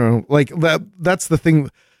to the, like that. That's the thing.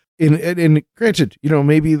 And granted,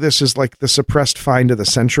 maybe this is like the suppressed find of the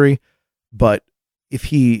century, but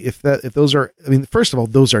if those are, I mean, first of all,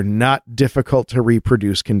 those are not difficult to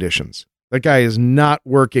reproduce conditions. That guy is not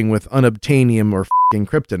working with unobtainium or fucking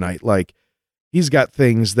kryptonite. Like, he's got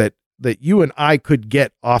things that you and I could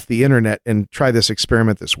get off the internet and try this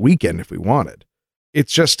experiment this weekend if we wanted.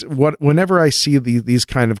 it's just whenever I see these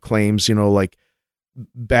kind of claims, like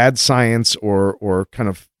bad science or kind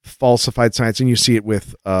of falsified science, and you see it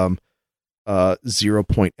with 0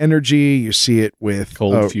 point energy, you see it with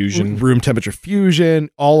cold fusion, room temperature fusion,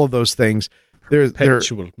 all of those things.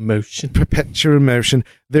 Perpetual motion.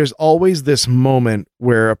 There's always this moment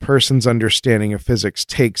where a person's understanding of physics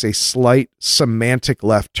takes a slight semantic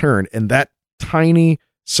left turn, and that tiny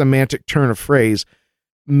semantic turn of phrase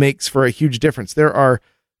makes for a huge difference. There are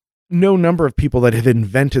no number of people that have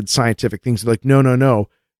invented scientific things like, no,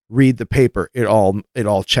 read the paper. It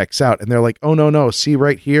all checks out. And they're like, oh, no, see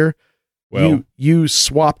right here? Well, you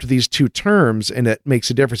swapped these two terms and it makes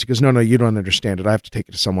a difference. He goes, no, you don't understand it. I have to take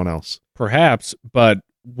it to someone else. Perhaps, but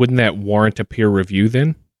wouldn't that warrant a peer review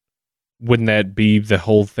then? Wouldn't that be the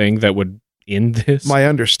whole thing that would end this? My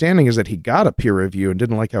understanding is that he got a peer review and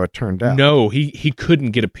didn't like how it turned out. No, he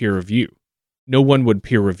couldn't get a peer review. No one would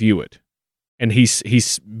peer review it. And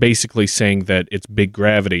he's basically saying that it's big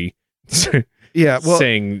gravity. Yeah, well,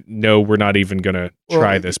 saying, no, we're not even going to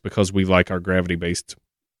try this because we like our gravity-based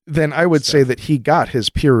then I would say that he got his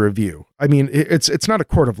peer review. I mean, it's not a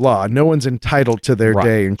court of law. No one's entitled to their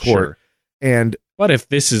day in court. Sure. But if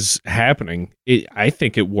this is happening, I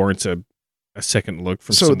think it warrants a second look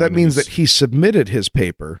from someone. So that means that he submitted his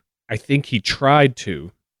paper. I think he tried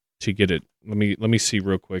to get it. Let me see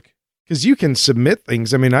real quick. Because you can submit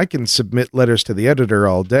things. I mean, I can submit letters to the editor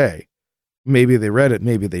all day. Maybe they read it,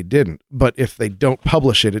 maybe they didn't. But if they don't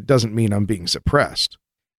publish it, it doesn't mean I'm being suppressed.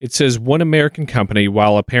 It says one American company,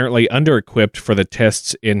 while apparently under-equipped for the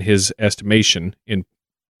tests in his estimation, in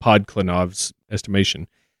Podklenov's estimation,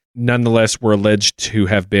 nonetheless were alleged to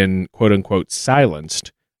have been, quote-unquote,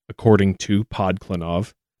 silenced, according to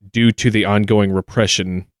Podklenov, due to the ongoing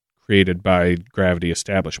repression created by gravity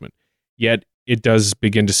establishment. Yet, it does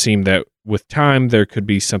begin to seem that with time, there could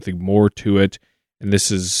be something more to it, and this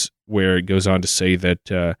is where it goes on to say that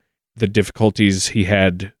the difficulties he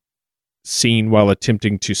had seen while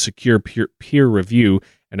attempting to secure peer review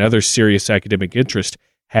and other serious academic interest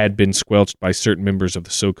had been squelched by certain members of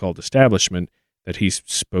the so-called establishment that he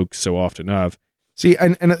spoke so often of. See,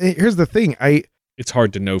 and here's the thing. It's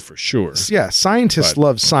hard to know for sure. Yeah, scientists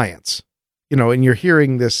love science. And you're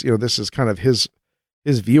hearing this, this is kind of his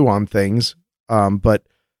view on things. But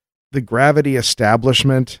the gravity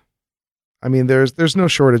establishment, I mean, there's no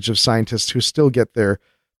shortage of scientists who still get their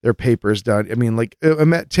papers done. I mean,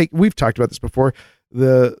 we've talked about this before,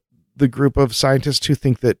 the group of scientists who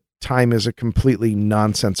think that time is a completely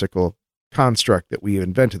nonsensical construct that we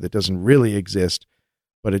invented that doesn't really exist,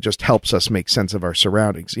 but it just helps us make sense of our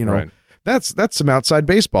surroundings. Right. That's some outside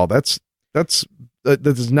baseball. That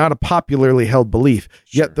is not a popularly held belief.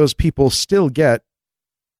 Sure. Yet those people still get,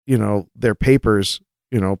 their papers,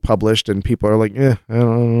 published, and people are like, I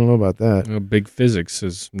don't know about that. Well, big physics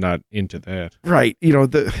is not into that. Right.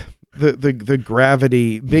 The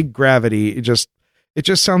gravity, big gravity, it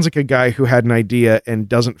just sounds like a guy who had an idea and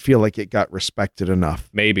doesn't feel like it got respected enough.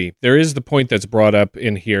 Maybe. There is the point that's brought up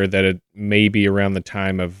in here that it may be around the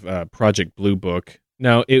time of Project Blue Book.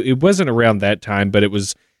 Now, it wasn't around that time, but it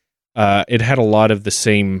was, it had a lot of the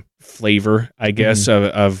same flavor, I guess,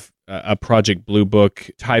 of a Project Blue Book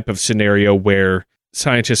type of scenario where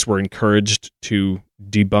scientists were encouraged to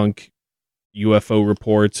debunk UFO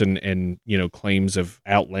reports and claims of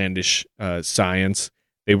outlandish science.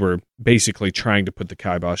 They were basically trying to put the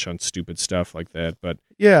kibosh on stupid stuff like that. But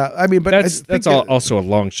yeah, I mean, but that's also a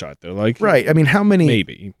long shot, though. Like, right? I mean, how many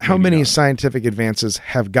not. scientific advances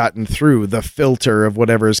have gotten through the filter of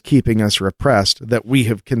whatever is keeping us repressed that we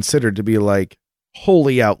have considered to be like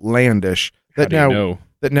wholly outlandish? That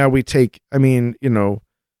now we take. I mean,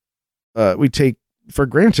 we take for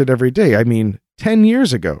granted every day. I mean, 10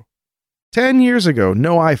 years ago, no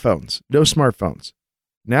iPhones, no smartphones.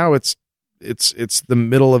 Now it's the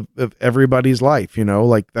middle of everybody's life,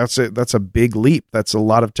 like that's a big leap. That's a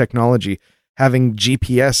lot of technology, having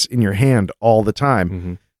GPS in your hand all the time.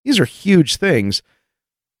 Mm-hmm. These are huge things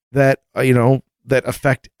that, that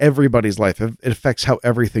affect everybody's life. It affects how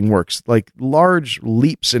everything works. Like large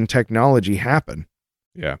leaps in technology happen.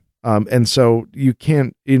 Yeah. And so you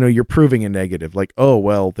can't, you're proving a negative, like, oh,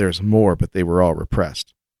 well, there's more, but they were all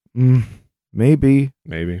repressed. Maybe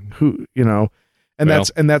who, and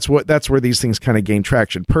that's where these things kind of gain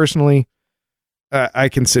traction. Personally, I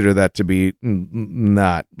consider that to be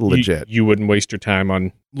not legit. You wouldn't waste your time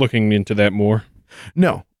on looking into that more?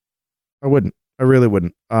 No, I wouldn't. I really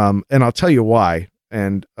wouldn't. And I'll tell you why.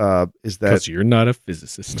 And is that because you're not a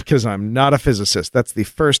physicist? Because I'm not a physicist. That's the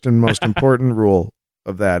first and most important rule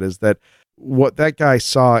of that, is that what that guy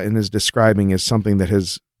saw and is describing is something that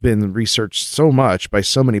has been researched so much by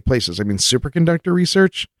so many places. I mean, superconductor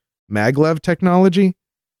research, maglev technology,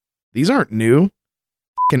 these aren't new.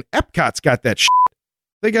 Fucking Epcot's got that shit.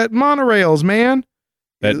 They got monorails, man.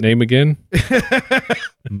 That name again?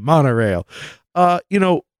 Monorail.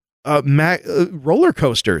 Roller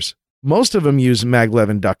coasters. Most of them use maglev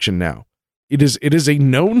induction now. It is a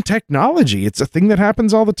known technology. It's a thing that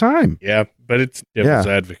happens all the time. Yeah, but it's devil's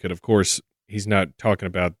advocate. Of course, he's not talking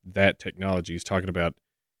about that technology. He's talking about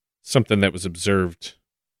something that was observed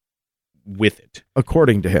with it.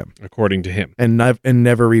 According to him. And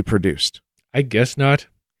never reproduced. I guess not.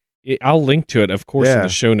 I'll link to it, of course, in the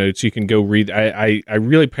show notes. You can go read. I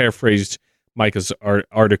really paraphrased Micah's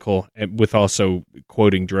article with also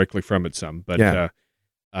quoting directly from it some. But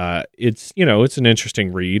it's it's an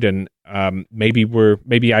interesting read, and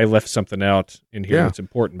maybe I left something out in here that's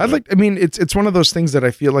important. It's one of those things that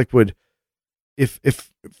I feel like would,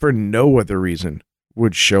 if for no other reason,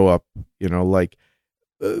 would show up.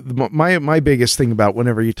 My biggest thing about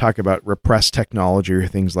whenever you talk about repressed technology or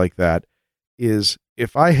things like that is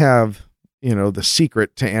if I have the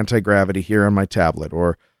secret to anti-gravity here on my tablet,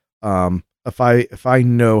 or if I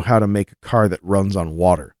know how to make a car that runs on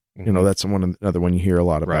water. That's another one you hear a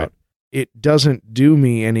lot about. Right. It doesn't do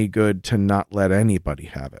me any good to not let anybody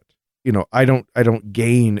have it. I don't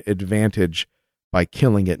gain advantage by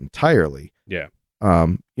killing it entirely. Yeah.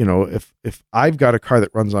 If I've got a car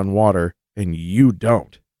that runs on water and you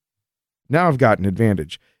don't, now I've got an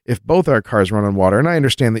advantage. If both our cars run on water, and I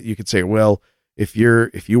understand that you could say, well, if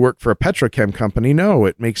you work for a petrochem company, no,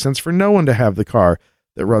 it makes sense for no one to have the car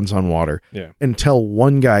that runs on water. Yeah. Until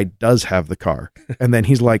one guy does have the car, and then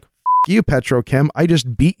he's like, "F you, petrochem, I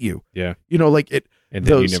just beat you." Yeah. And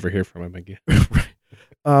then you never hear from him again.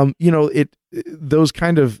 Right. Those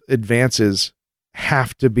kind of advances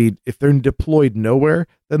have to be, if they're deployed nowhere,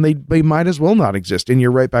 then they might as well not exist. And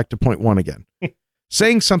you're right back to point one again.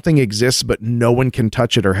 Saying something exists but no one can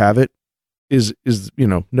touch it or have it is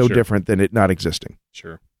no sure. different than it not existing.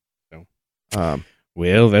 Sure. So,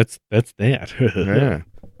 well, that's that. Yeah.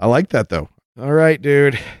 I like that though. All right,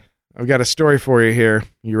 dude. I've got a story for you here.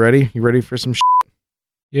 You ready? You ready for some shit?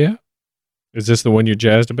 Yeah. Is this the one you're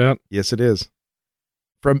jazzed about? Yes, it is.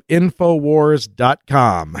 From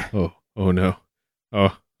Infowars.com. Oh no.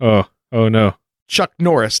 Oh no. Chuck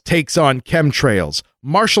Norris takes on chemtrails.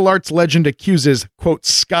 Martial arts legend accuses, quote,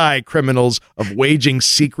 sky criminals of waging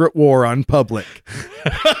secret war on public.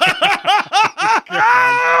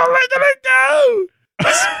 Oh, look at it go!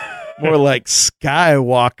 More like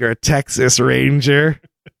Skywalker, Texas Ranger.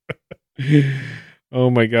 Oh,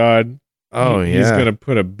 my God. Oh, yeah. He's going to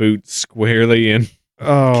put a boot squarely in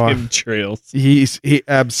chemtrails. He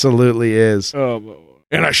absolutely is. Oh,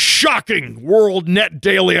 in a shocking World Net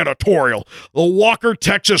Daily editorial, the Walker,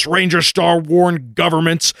 Texas Ranger star warned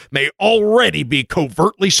governments may already be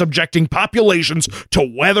covertly subjecting populations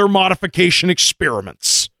to weather modification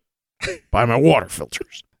experiments by my water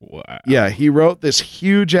filters. Wow. Yeah, he wrote this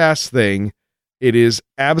huge-ass thing. It is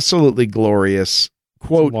absolutely glorious.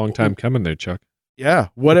 Quote, it's a long time coming there, Chuck. Yeah,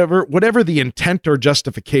 whatever the intent or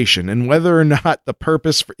justification, and whether or not the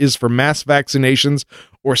purpose is for mass vaccinations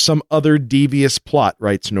or some other devious plot,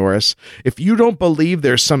 writes Norris. If you don't believe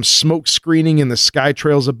there's some smoke screening in the sky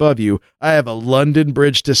trails above you, I have a London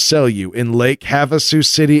Bridge to sell you in Lake Havasu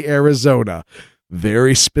City, Arizona.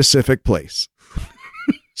 Very specific place.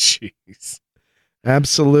 Jeez.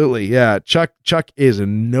 Absolutely, yeah. Chuck is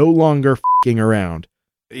no longer f***ing around.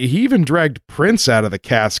 He even dragged Prince out of the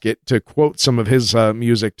casket to quote some of his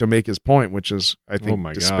music to make his point, which is, I think,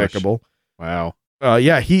 despicable. Gosh. Wow.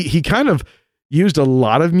 Yeah, he kind of used a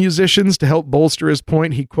lot of musicians to help bolster his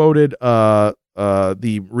point. He quoted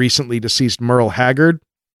the recently deceased Merle Haggard.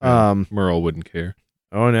 Merle wouldn't care.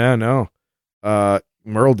 Oh, no.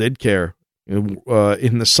 Merle did care. In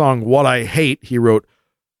the song What I Hate, he wrote,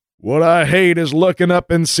 "What I hate is looking up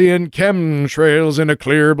and seeing chemtrails in a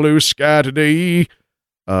clear blue sky today."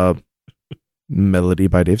 Melody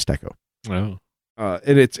by Dave Stecco. Oh.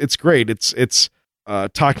 And it's great. It's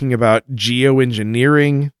talking about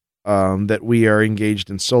geoengineering, that we are engaged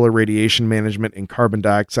in solar radiation management and carbon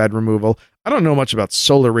dioxide removal. I don't know much about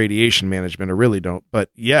solar radiation management. I really don't. But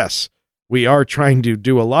yes, we are trying to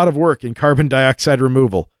do a lot of work in carbon dioxide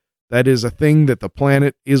removal. That is a thing that the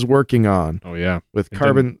planet is working on. Oh, yeah. With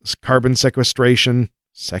carbon sequestration.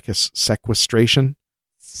 Sequestration?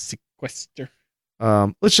 Sequester.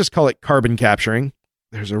 Let's just call it carbon capturing.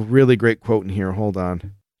 There's a really great quote in here. Hold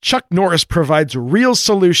on. Chuck Norris provides real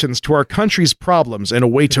solutions to our country's problems and a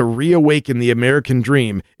way to reawaken the American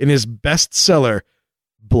dream in his bestseller,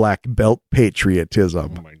 Black Belt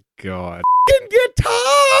Patriotism. Oh, my God.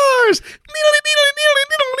 Guitars!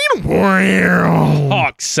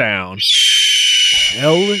 Hawk sound.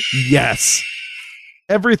 Hell yes.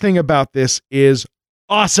 Everything about this is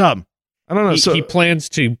awesome. I don't know. He plans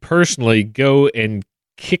to personally go and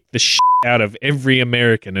kick the shit out of every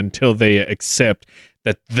American until they accept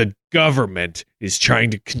that the government is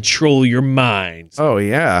trying to control your minds. Oh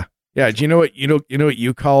yeah. Yeah, do you know what what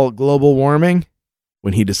you call global warming?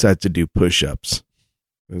 When he decides to do push-ups.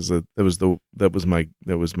 That was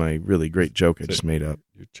my really great joke I just made up.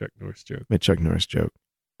 Your Chuck Norris joke. My Chuck Norris joke.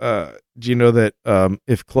 Do you know that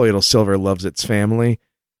if colloidal silver loves its family,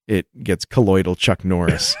 it gets colloidal Chuck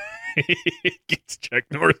Norris? It gets Chuck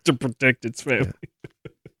Norris to protect its family.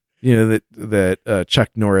 You know that Chuck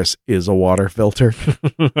Norris is a water filter,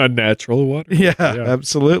 a natural water. Yeah,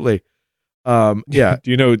 absolutely. Yeah. Do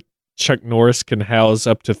you know Chuck Norris can house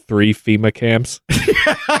up to 3 FEMA camps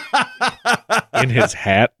in his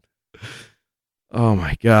hat? Oh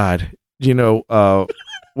my God! Do you know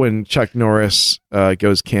when Chuck Norris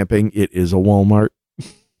goes camping, it is a Walmart.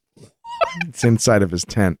 It's inside of his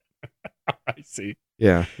tent. I see.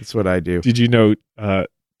 Yeah, that's what I do. Did you know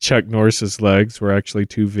Chuck Norris's legs were actually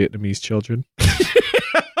 2 Vietnamese children?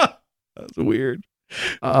 That's weird.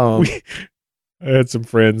 I had some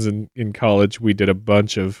friends in college. We did a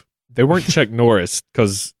bunch of. They weren't Chuck Norris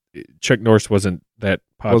because Chuck Norris wasn't that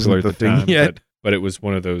popular at the time yet. But it was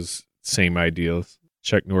one of those same ideals.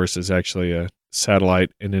 Chuck Norris is actually a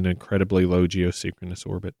satellite in an incredibly low geosynchronous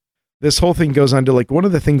orbit. This whole thing goes on to like one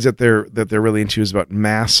of the things that they're really into is about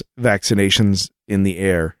mass vaccinations in the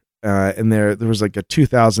air. And there was like a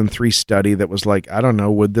 2003 study that was like, I don't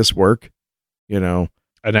know, would this work? You know,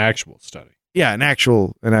 an actual study. Yeah, an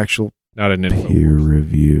actual, not an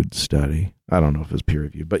peer-reviewed study. I don't know if it's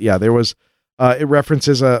peer-reviewed, but yeah, there was. It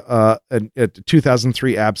references a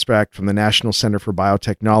 2003 abstract from the National Center for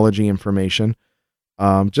Biotechnology Information.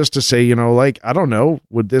 Just to say, like, I don't know,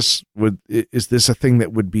 is this a thing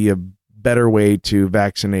that would be a better way to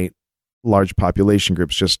vaccinate large population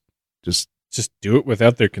groups? Just do it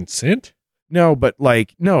without their consent? No, but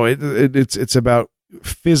like, no, it's about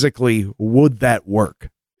physically, would that work?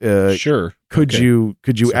 Sure. Could you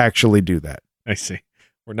actually do that? I see.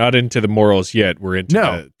 We're not into the morals yet. We're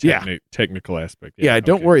into the technical aspect. Yeah,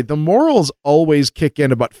 don't worry. The morals always kick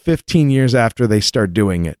in about 15 years after they start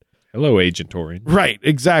doing it. Hello, Agent Orange. Right,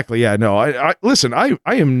 exactly. Yeah, no, listen, I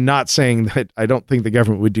am not saying that I don't think the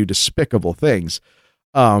government would do despicable things,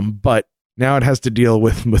 but now it has to deal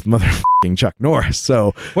with motherfucking Chuck Norris.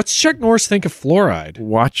 So what's Chuck Norris think of fluoride?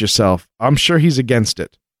 Watch yourself. I'm sure he's against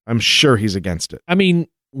it. I mean,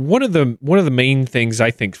 one of the main things I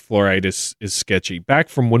think fluoride is sketchy, back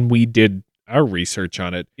from when we did our research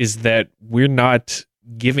on it, is that we're not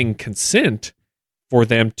giving consent for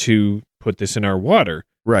them to put this in our water.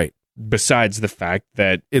 Right. Besides the fact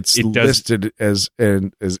that it's listed as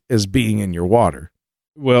being in your water.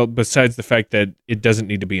 Well, besides the fact that it doesn't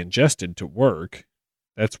need to be ingested to work.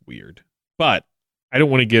 That's weird. But I don't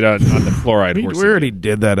want to get on the fluoride horse. We already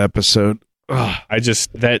did that episode. Ugh,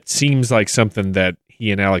 that seems like something that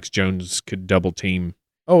he and Alex Jones could double team.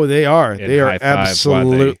 Oh, they are. They are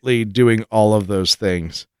absolutely doing all of those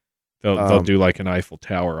things. They'll do like an Eiffel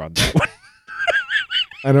Tower on that one.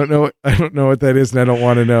 I don't know what that is, and I don't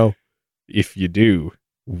want to know. If you do,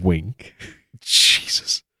 wink.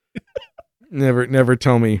 Jesus. Never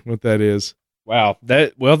tell me what that is. Wow.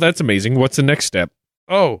 That's amazing. What's the next step?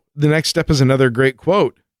 Oh, the next step is another great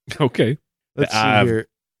quote. Okay. Let's see here.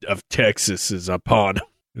 Of Texas is upon.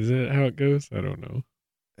 Is that how it goes? I don't know.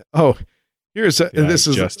 Oh, this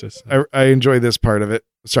is justice. I enjoy this part of it.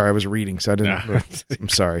 Sorry, I was reading, so I didn't. I'm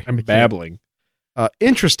sorry. I'm babbling.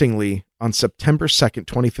 Interestingly, on September 2nd,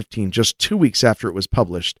 2015, just 2 weeks after it was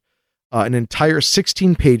published, an entire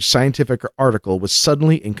 16-page scientific article was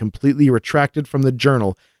suddenly and completely retracted from the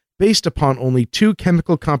journal based upon only 2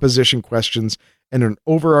 chemical composition questions and an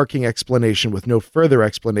overarching explanation with no further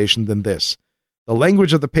explanation than this. The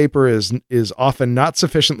language of the paper is often not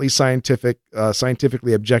sufficiently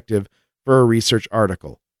scientifically objective for a research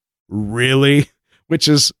article. Really? This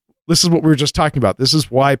is what we were just talking about. This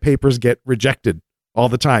is why papers get rejected all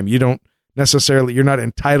the time. You're not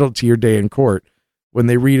entitled to your day in court. When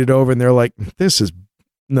they read it over and they're like, this is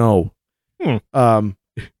no.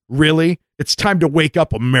 Really? It's time to wake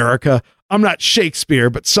up, America. I'm not Shakespeare,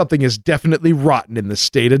 but something is definitely rotten in the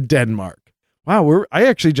state of Denmark. Wow, I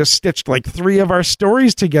actually just stitched like 3 of our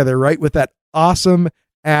stories together, right? With that awesome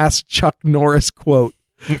ass Chuck Norris quote.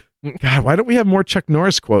 God, why don't we have more Chuck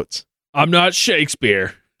Norris quotes? I'm not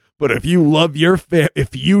Shakespeare. But if you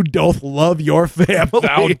doth love your family,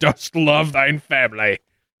 thou dost love thine family.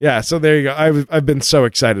 Yeah, so there you go. I've been so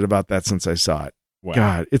excited about that since I saw it. Wow.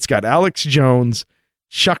 God, it's got Alex Jones,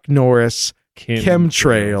 Chuck Norris,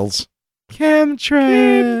 chemtrails.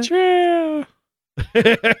 Chemtrail.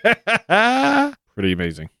 Pretty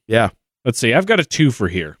amazing. Yeah. Let's see. I've got a twofer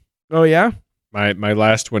here. Oh, yeah? My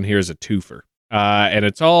last one here is a twofer. And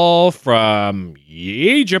it's all from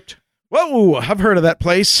Egypt. Whoa, I've heard of that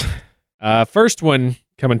place. First one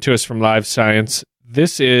coming to us from Live Science.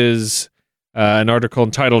 This is an article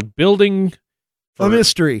entitled Building A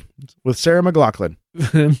Mystery with Sarah McLachlan.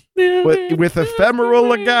 with ephemeral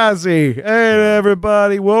Lagazi. Hey,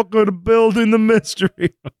 everybody, welcome to Building the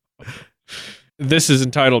Mystery. This is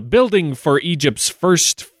entitled Building for Egypt's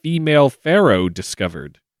First Female Pharaoh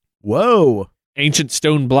Discovered. Whoa. Ancient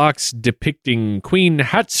stone blocks depicting Queen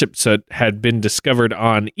Hatshepsut had been discovered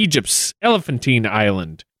on Egypt's Elephantine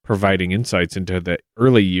Island, providing insights into the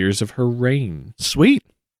early years of her reign. Sweet.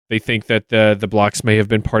 They think that the blocks may have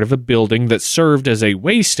been part of a building that served as a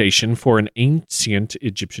way station for an ancient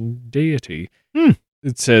Egyptian deity.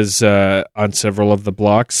 It says on several of the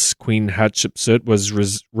blocks, Queen Hatshepsut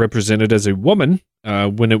was represented as a woman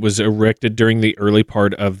when it was erected during the early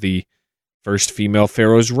part of the first female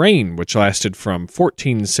pharaoh's reign, which lasted from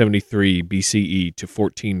 1473 BCE to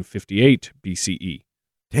 1458 BCE.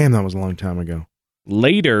 Damn, that was a long time ago.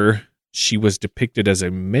 Later, she was depicted as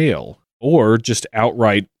a male, or just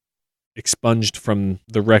outright expunged from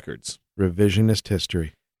the records. Revisionist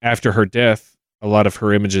history. After her death, a lot of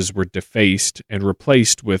her images were defaced and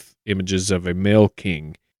replaced with images of a male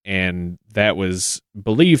king, and that was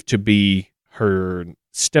believed to be her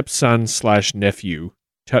stepson/nephew,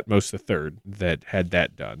 Tutmos III, that had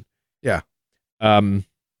that done. Yeah.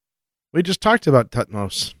 We just talked about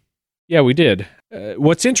Tutmos. Yeah, we did.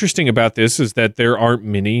 What's interesting about this is that there aren't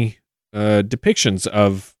many depictions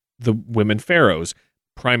of the women pharaohs,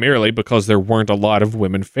 primarily because there weren't a lot of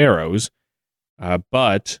women pharaohs,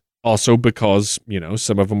 but also because,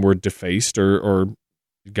 some of them were defaced or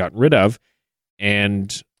gotten rid of.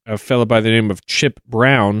 And a fellow by the name of Chip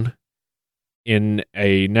Brown, in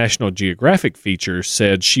a National Geographic feature,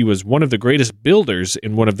 said she was one of the greatest builders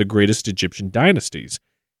in one of the greatest Egyptian dynasties.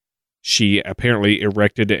 She apparently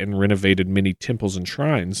erected and renovated many temples and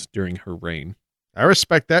shrines during her reign. I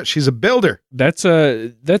respect that. She's a builder. That's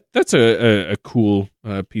a cool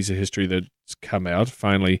piece of history that's come out,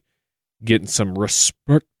 finally getting some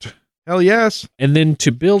respect. Hell yes. And then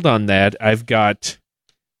to build on that, I've got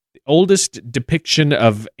the oldest depiction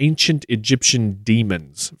of ancient Egyptian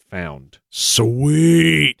demons found.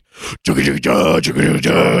 Sweet.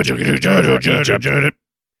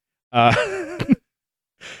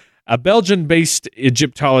 A Belgian-based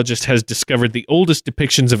Egyptologist has discovered the oldest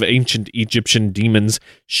depictions of ancient Egyptian demons,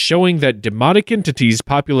 showing that demonic entities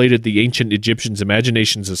populated the ancient Egyptians'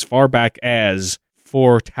 imaginations as far back as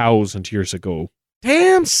 4,000 years ago.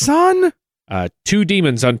 Damn, son! 2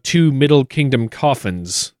 demons on 2 Middle Kingdom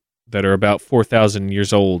coffins that are about 4,000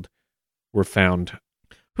 years old were found.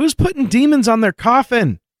 Who's putting demons on their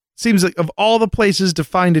coffin? Seems like of all the places to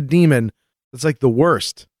find a demon, it's like the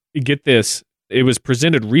worst. You get this. It was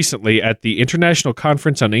presented recently at the International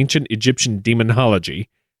Conference on Ancient Egyptian Demonology.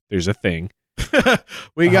 There's a thing.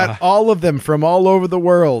 We got all of them from all over the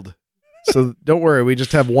world. So don't worry, we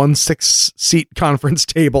just have 1 6-seat conference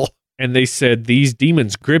table. And they said these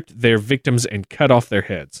demons gripped their victims and cut off their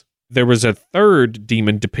heads. There was a third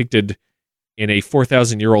demon depicted in a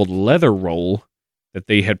 4,000-year-old leather roll that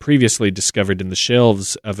they had previously discovered in the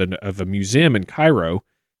shelves of a museum in Cairo,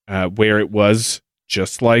 where it was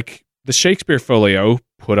just like the Shakespeare folio,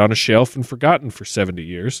 put on a shelf and forgotten for 70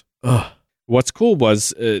 years. Ugh. What's cool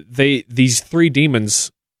was these 3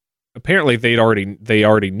 demons, apparently they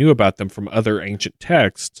already knew about them from other ancient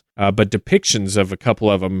texts, but depictions of a couple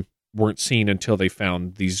of them weren't seen until they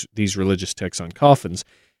found these religious texts on coffins.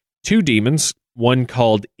 2 demons, one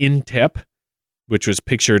called Intep, which was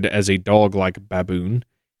pictured as a dog-like baboon,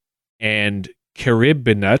 and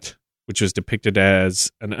Keribinut, which was depicted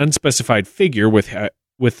as an unspecified figure with a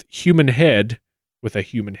human head,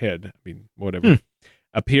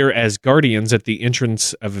 appear as guardians at the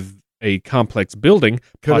entrance of a complex building,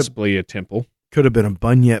 possibly a temple. Could have been a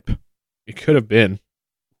bunyip. It could have been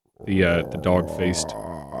the dog-faced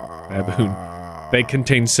baboon. They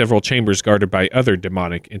contain several chambers guarded by other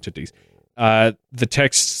demonic entities. The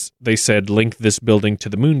texts, they said, link this building to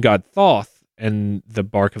the moon god Thoth and the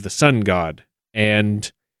bark of the sun god,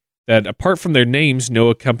 and that apart from their names, no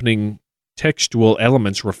accompanying textual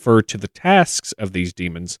elements refer to the tasks of these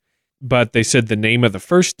demons, but they said the name of the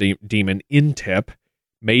first demon, Intep,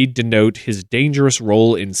 may denote his dangerous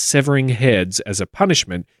role in severing heads as a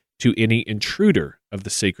punishment to any intruder of the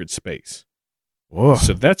sacred space. Whoa.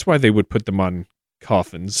 So that's why they would put them on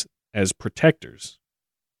coffins as protectors,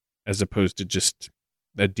 as opposed to just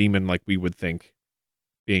a demon like we would think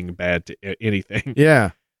being bad to anything.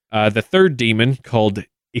 Yeah. The third demon, called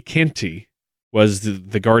Ikinti, was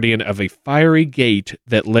the guardian of a fiery gate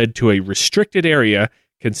that led to a restricted area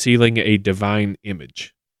concealing a divine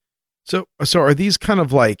image. So are these kind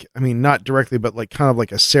of like, I mean, not directly, but like kind of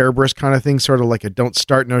like a Cerberus kind of thing, sort of like a don't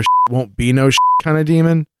start no won't be no kind of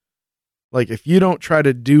demon? Like, if you don't try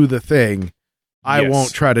to do the thing, I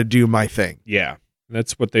won't try to do my thing. Yeah,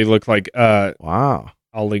 that's what they look like. Wow.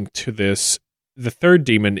 I'll link to this. The third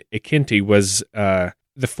demon, Ikinti, was the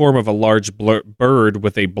form of a large bird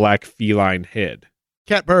with a black feline head.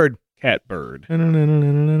 Catbird. Catbird.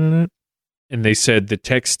 And they said the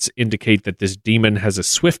texts indicate that this demon has a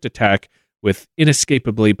swift attack with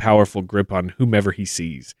inescapably powerful grip on whomever he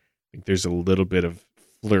sees. I think there's a little bit of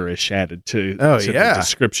flourish added to the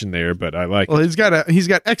description there, but I like it. He's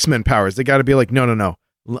got X-Men powers. They got to be like, no.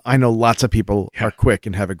 I know lots of people are quick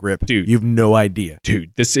and have a grip. Dude. You've no idea.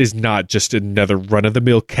 Dude, this is not just another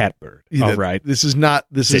run-of-the-mill catbird. All right? This is not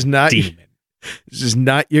demon. This is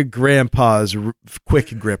not your grandpa's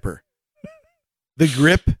quick gripper. The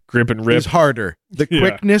grip and rip is harder. The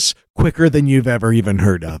quickness, quicker than you've ever even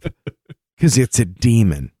heard of. Because it's a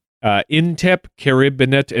demon. Intep,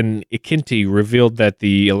 Caribinet, and Ikinti revealed that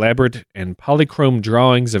the elaborate and polychrome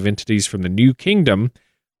drawings of entities from the New Kingdom,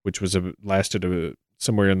 which was lasted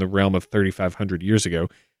somewhere in the realm of 3,500 years ago,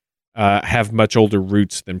 have much older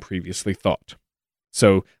roots than previously thought.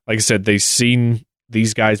 So, like I said, they've seen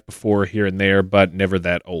these guys before here and there, but never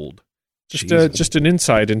that old. Just an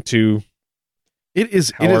insight into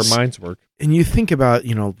how our minds work. And you think about,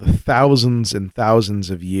 the thousands and thousands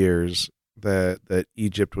of years that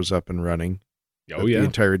Egypt was up and running. Oh, yeah. The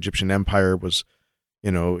entire Egyptian empire was,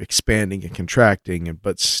 expanding and contracting,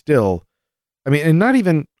 but still, I mean, and not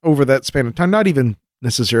even over that span of time, not even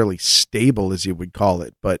necessarily stable as you would call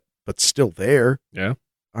it, but still there. Yeah.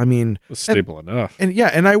 I mean, it was stable enough.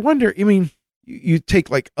 And I wonder, I mean, you take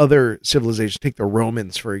like other civilizations, take the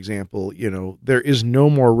Romans, for example, there is no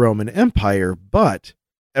more Roman Empire, but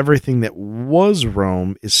everything that was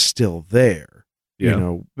Rome is still there.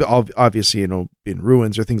 Yeah. Obviously, in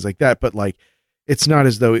ruins or things like that, but like, it's not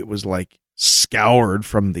as though it was like scoured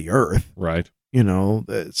from the earth. Right.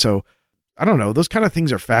 So I don't know. Those kind of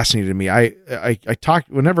things are fascinating to me. I talk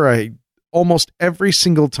almost every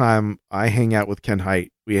single time I hang out with Ken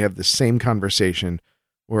Hite, we have the same conversation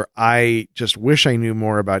where I just wish I knew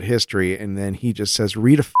more about history. And then he just says,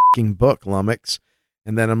 read a fucking book, lummox.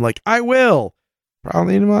 And then I'm like, I will.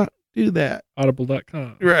 Probably not do that.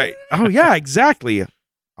 Audible.com. Right. Oh, yeah, exactly.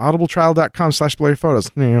 Audibletrial.com/blurry photos.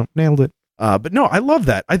 Nailed it. But no, I love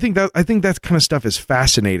that. I think that kind of stuff is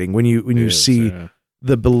fascinating when you see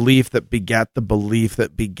the belief that begat the belief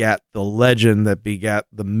that begat the legend that begat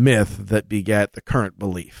the myth that begat the current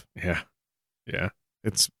belief. Yeah. Yeah.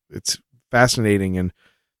 It's fascinating, and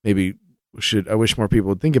maybe I wish more people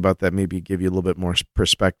would think about that, maybe give you a little bit more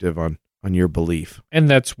perspective on your belief. And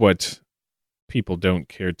that's what people don't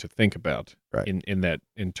care to think about, right?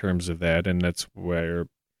 In terms of that, and that's where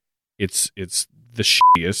it's the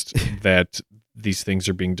shittiest that these things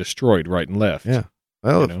are being destroyed right and left. Yeah.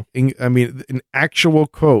 Well, I mean, an actual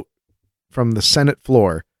quote from the Senate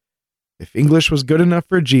floor: "If English was good enough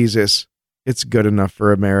for Jesus, it's good enough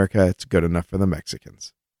for America. It's good enough for the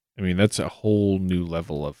Mexicans." I mean, that's a whole new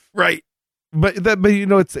level of right. But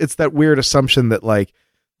it's that weird assumption that like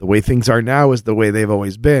the way things are now is the way they've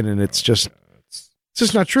always been, and it's just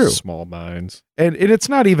not true. Small minds, and it's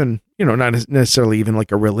not even not necessarily even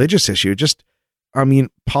like a religious issue. Just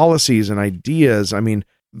policies and ideas. I mean,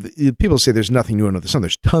 people say there's nothing new under the sun.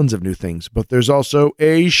 There's tons of new things, but there's also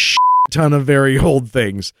a ton of very old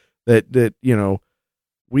things that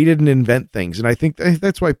we didn't invent things. And I think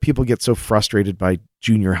that's why people get so frustrated by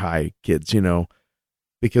junior high kids,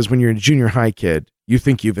 because when you're a junior high kid, you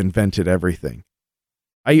think you've invented everything.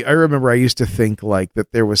 I remember I used to think like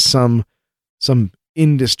that there was some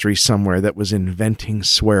industry somewhere that was inventing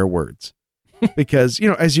swear words because,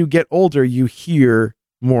 as you get older, you hear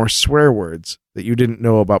more swear words that you didn't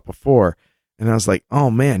know about before. And I was like,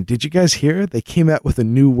 oh man, did you guys hear? They came out with a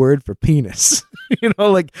new word for penis.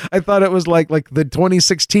 Like I thought it was like the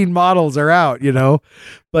 2016 models are out,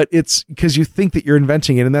 but it's because you think that you're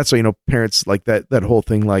inventing it. And that's why, parents like that whole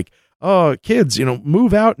thing, like, oh, kids,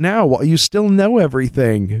 move out now while you still know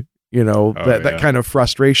everything, that kind of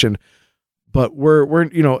frustration. But we're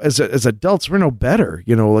as adults, we're no better,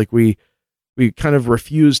 like we kind of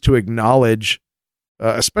refuse to acknowledge,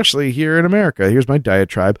 especially here in America. Here's my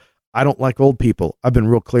diatribe. I don't like old people. I've been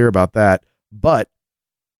real clear about that. But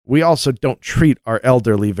we also don't treat our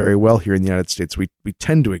elderly very well here in the United States. We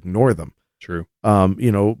tend to ignore them. True.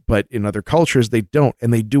 But in other cultures, they don't,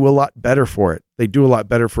 and they do a lot better for it. They do a lot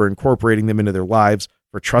better for incorporating them into their lives,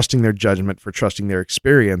 for trusting their judgment, for trusting their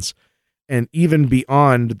experience. And even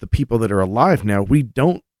beyond the people that are alive now, we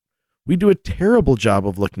do a terrible job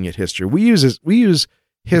of looking at history. We use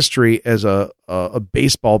history as a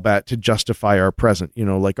baseball bat to justify our present,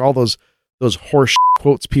 like all those horse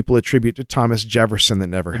quotes people attribute to Thomas Jefferson that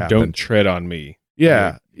never happened. Don't tread on me.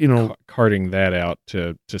 Yeah. Carting that out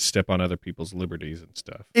to step on other people's liberties and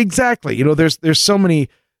stuff. Exactly. There's so many,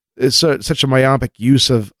 such a myopic use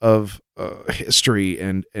of history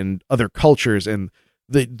and other cultures and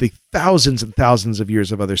the thousands and thousands of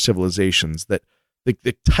years of other civilizations, that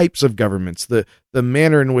the types of governments, the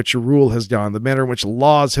manner in which a rule has gone, the manner in which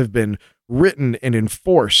laws have been written and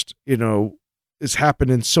enforced, has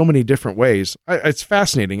happened in so many different ways. It's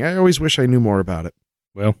fascinating. I always wish I knew more about it.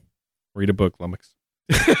 Well, read a book, Lummox.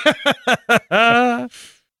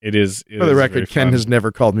 It is. For the record, Ken has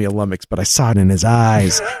never called me a lummox, but I saw it in his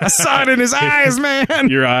eyes. I saw it in his eyes, man.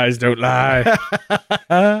 Your eyes don't lie.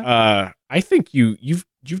 I think you've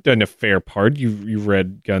done a fair part. You've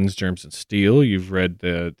read Guns, Germs, and Steel. You've read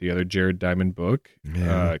the other Jared Diamond book,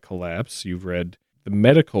 Collapse. You've read the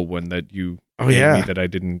medical one that you gave me that I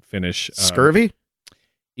didn't finish. Scurvy?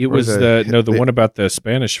 It was the one about the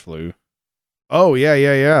Spanish flu. Oh,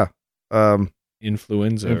 yeah.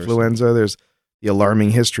 Influenza. There's the alarming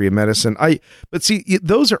history of medicine. But see,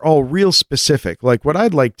 those are all real specific. Like what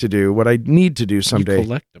I'd like to do, what I need to do someday. You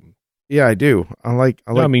collect them. Yeah, I do. I like.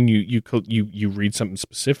 I mean, you read something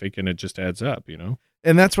specific and it just adds up,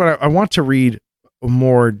 And that's what I want to read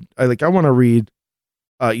more. I want to read.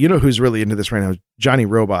 Who's really into this right now? Johnny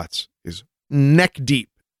Robots is neck deep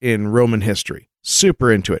in Roman history.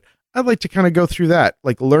 Super into it. I'd like to kind of go through that,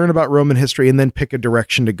 like learn about Roman history and then pick a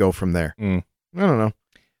direction to go from there. I don't know.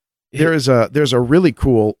 There's a really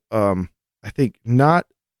cool, I think not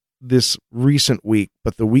this recent week,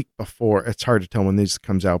 but the week before. It's hard to tell when this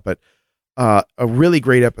comes out, but a really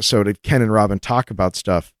great episode of Ken and Robin talk about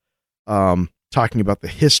stuff, talking about the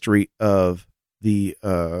history of the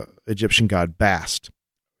Egyptian god Bast.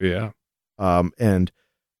 Yeah. And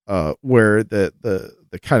where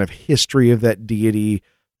the kind of history of that deity,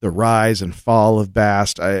 the rise and fall of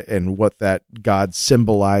Bast, and what that god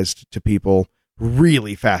symbolized to people.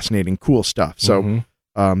 Really fascinating, cool stuff. So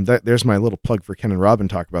there's my little plug for Ken and Robin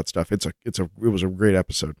talk about stuff. It was a great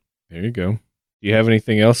episode. There you go. Do you have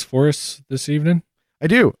anything else for us this evening? I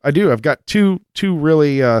do. I've got two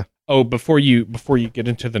really. Before you get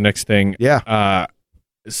into the next thing,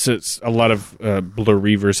 so a lot of Blur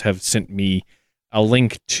Reavers have sent me a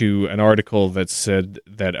link to an article that said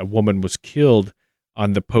that a woman was killed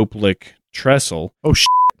on the Popelick trestle. Oh,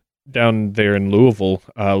 down there in Louisville,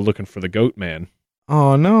 looking for the Goat Man.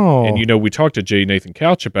 Oh, no. And, we talked to J. Nathan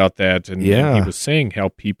Couch about that, and he was saying how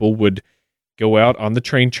people would go out on the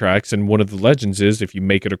train tracks, and one of the legends is if you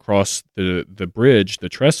make it across the bridge, the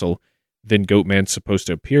trestle, then Goat Man's supposed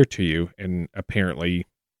to appear to you, and apparently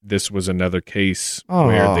this was another case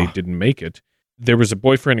where they didn't make it. There was a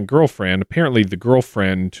boyfriend and girlfriend. Apparently the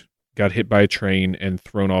girlfriend got hit by a train and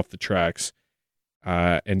thrown off the tracks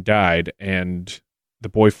and died, and the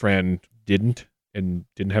boyfriend didn't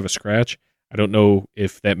have a scratch. I don't know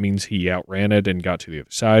if that means he outran it and got to the other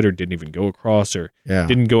side or didn't even go across or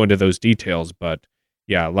didn't go into those details. But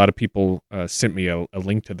yeah, a lot of people sent me a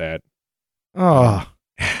link to that. Oh,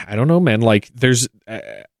 I don't know, man. Like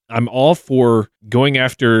I'm all for going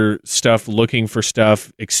after stuff, looking for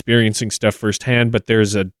stuff, experiencing stuff firsthand, but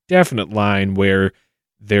there's a definite line where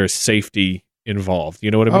there's safety involved.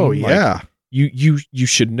 You know what I mean? Oh, yeah. Like, you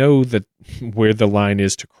should know that where the line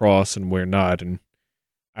is to cross and where not, and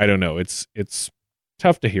I don't know. It's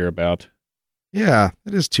tough to hear about. Yeah,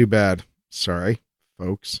 it is too bad. Sorry,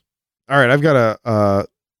 folks. All right, I've got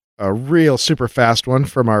a real super fast one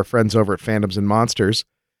from our friends over at Phantoms and Monsters.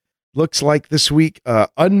 Looks like this week,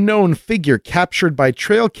 unknown figure captured by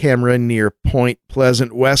trail camera near Point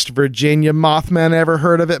Pleasant, West Virginia. Mothman, ever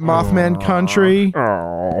heard of it? Mothman Country.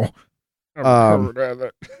 I've heard of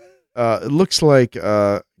it. It looks like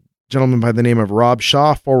a gentleman by the name of Rob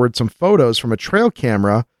Shaw forwarded some photos from a trail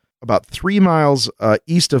camera about 3 miles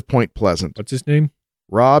east of Point Pleasant. What's his name?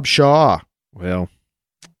 Rob Shaw. Well,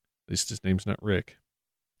 at least his name's not Rick.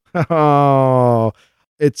 Oh,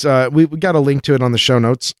 it's we got a link to it on the show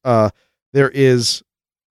notes. There is,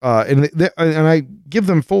 and I give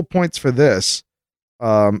them full points for this.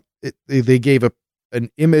 They gave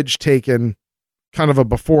an image taken, kind of a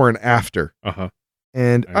before and after.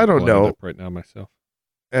 And I don't know right now myself.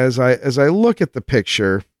 As I look at the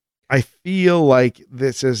picture, I feel like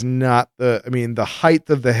this is not the height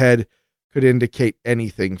of the head could indicate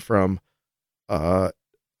anything from a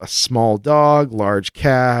small dog, large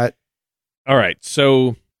cat. All right,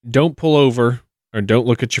 so don't pull over or don't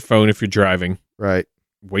look at your phone if you're driving. Right.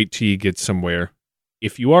 Wait till you get somewhere.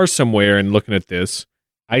 If you are somewhere and looking at this,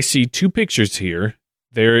 I see 2 pictures here.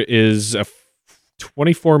 There is a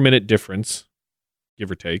 24-minute difference, give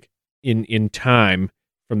or take, in time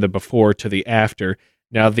from the before to the after.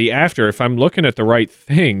 Now, the after, if I'm looking at the right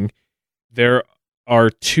thing, there are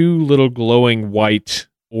 2 little glowing white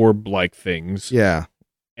orb-like things. Yeah.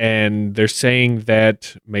 And they're saying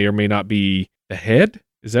that may or may not be the head.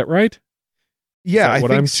 Is that right? Yeah, I what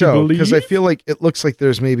think I'm to so. Because I believe? feel like it looks like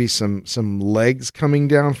there's maybe some legs coming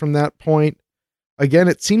down from that point. Again,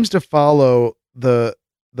 it seems to follow the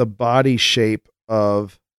body shape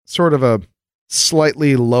of sort of a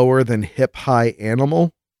slightly lower than hip high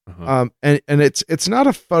animal. Uh-huh. And it's not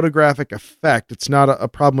a photographic effect. It's not a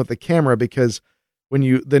problem with the camera because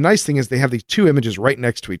the nice thing is they have these 2 images right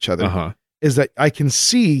next to each other. Uh-huh. Is that I can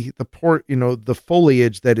see the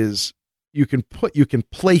foliage that is, you can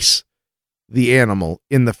place the animal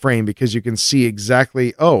in the frame because you can see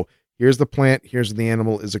exactly, oh, here's the plant, here's the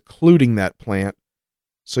animal is occluding that plant.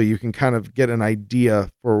 So you can kind of get an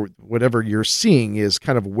idea for whatever you're seeing is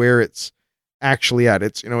kind of where it's actually at.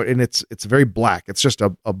 It's, and it's very black. It's just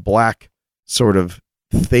a black sort of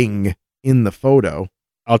thing in the photo.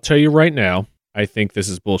 I'll tell you right now, I think this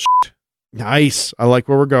is bullshit. Nice. I like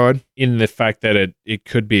where we're going. In the fact that it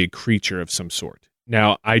could be a creature of some sort.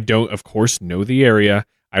 Now, I don't, of course, know the area.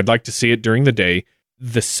 I'd like to see it during the day.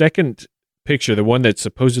 The second picture, the one that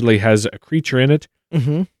supposedly has a creature in it,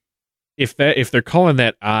 mm-hmm. if they're calling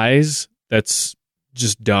that eyes, that's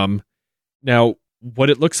just dumb. Now, what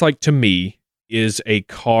it looks like to me is a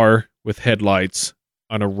car with headlights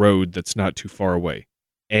on a road that's not too far away.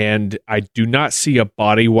 And I do not see a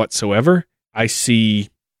body whatsoever. I see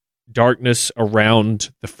darkness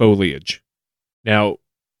around the foliage. Now,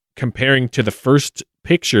 comparing to the first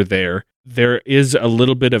picture there is a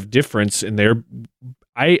little bit of difference in there.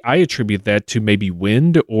 I attribute that to maybe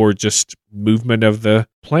wind or just movement of the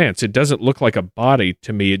plants. It doesn't look like a body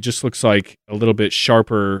to me. It just looks like a little bit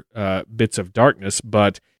sharper bits of darkness.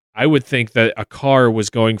 But I would think that a car was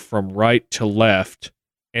going from right to left,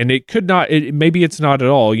 and it could not. Maybe it's not at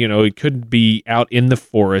all. It could be out in the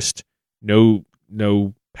forest, no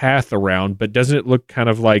path around. But doesn't it look kind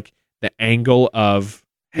of like the angle of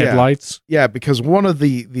headlights? Yeah, because one of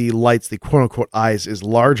the lights, the quote unquote eyes, is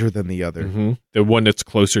larger than the other. Mm-hmm. The one that's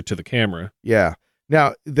closer to the camera. Yeah.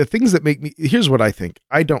 Now, the things that make me, here's what I think.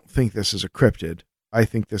 I don't think this is a cryptid. I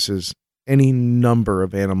think this is any number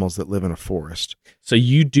of animals that live in a forest. So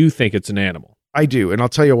you do think it's an animal? I do, and I'll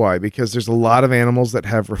tell you why. Because there's a lot of animals that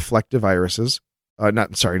have reflective irises.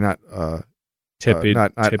 Not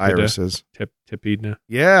irises. Tipidna.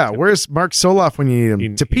 Yeah, where's Mark Soloff when you need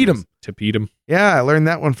him? Tipedum. Tipedum. Yeah, I learned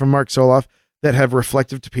that one from Mark Soloff, that have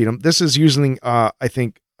reflective tipedum. This is using, I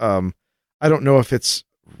think, I don't know if it's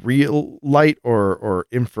real light or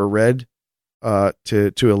infrared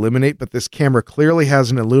to illuminate, but this camera clearly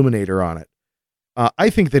has an illuminator on it. I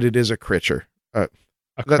think that it is a creature. A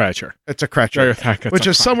creature. It's a creature, which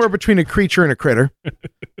is somewhere between a creature and a critter.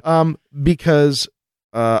 Because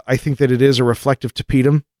I think that it is a reflective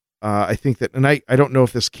tipedum. I think that, and I don't know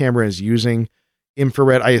if this camera is using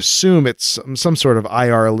infrared. I assume it's some sort of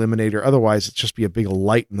IR eliminator. Otherwise, it's just be a big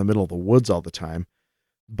light in the middle of the woods all the time.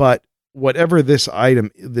 But whatever this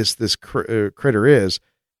item, this critter is,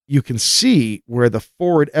 you can see where the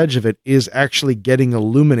forward edge of it is actually getting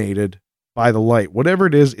illuminated by the light. Whatever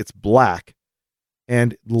it is, it's black,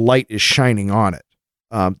 and light is shining on it.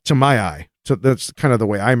 To my eye, so that's kind of the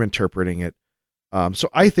way I'm interpreting it. So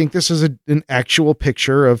I think this is an actual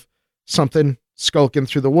picture of something skulking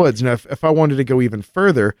through the woods. Now, if I wanted to go even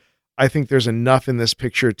further, I think there's enough in this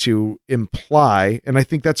picture to imply, and I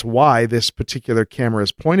think that's why this particular camera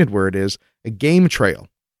is pointed where it is, a game trail.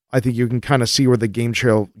 I think you can kind of see where the game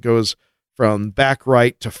trail goes from back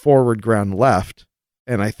right to forward ground left.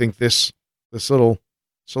 And I think this little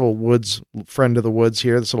woods friend of the woods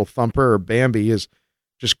here, this little thumper or Bambi, is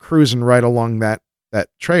just cruising right along that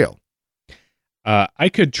trail. I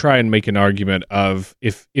could try and make an argument of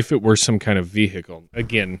if it were some kind of vehicle.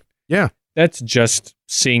 Again, yeah, that's just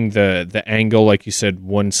seeing the angle, like you said,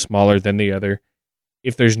 one smaller than the other.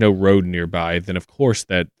 If there's no road nearby, then of course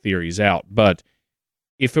that theory's out. But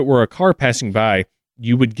if it were a car passing by,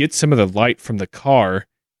 you would get some of the light from the car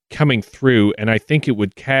coming through, and I think it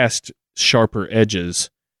would cast sharper edges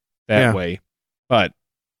that way. But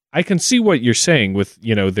I can see what you're saying with,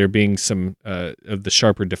 there being some of the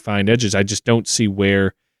sharper defined edges. I just don't see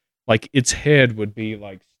where, like, its head would be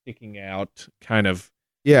like sticking out kind of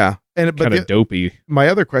Yeah. And but Kind of dopey. my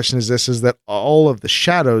other question is this, is that all of the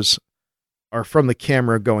shadows are from the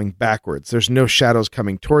camera going backwards. There's no shadows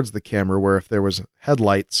coming towards the camera, where if there was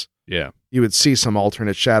headlights, Yeah. you would see some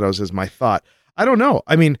alternate shadows, is my thought. I don't know.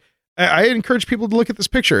 I mean, I encourage people to look at this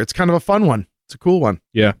picture. It's kind of a fun one. It's a cool one.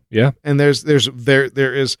 Yeah. Yeah. And there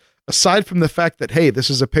is, aside from the fact that, hey, this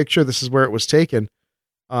is a picture, this is where it was taken.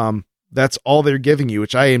 That's all they're giving you,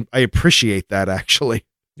 which I appreciate that, actually.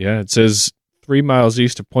 Yeah. It says 3 miles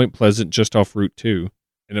east of Point Pleasant, just off Route 2.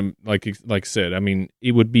 And like I said, I mean,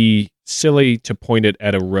 it would be silly to point it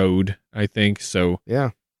at a road, I think. So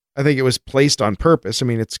Yeah. I think it was placed on purpose. I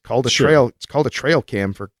mean, it's called a Sure. trail. It's called a trail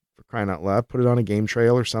cam for crying out loud. Put it on a game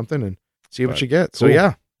trail or something and see what But you get. So cool.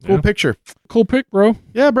 yeah, cool Yeah. picture. cool pick, bro.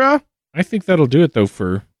 Yeah, bro. I think that'll do it though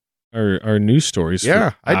for our news stories.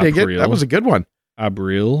 Yeah, for I dig it. April. That was a good one.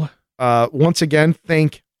 April. Once again,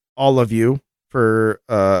 thank all of you for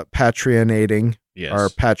patronating Yes. our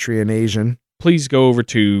Patreonasian. Please go over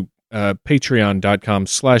to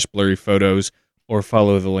patreon.com/blurryphotos or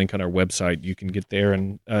follow the link on our website. You can get there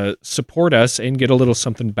and support us and get a little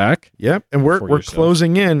something back. Yep, and we're For yourself.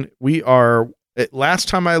 closing in. We are, last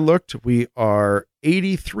time I looked, we are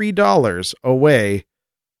 $83 away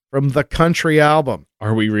from the country album.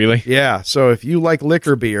 Are we really? Yeah, so if you like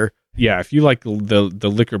liquor beer Yeah, if you like the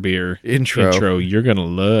liquor beer intro, you're gonna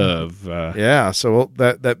love. yeah, so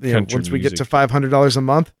that you know, Country once we get to music. $500 a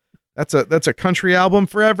month, that's a country album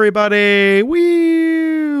for everybody.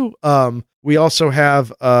 Woo! We also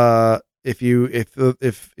have if you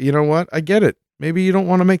know what, I get it. Maybe you don't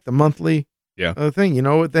want to make the monthly thing, you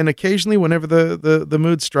know. Then occasionally, whenever the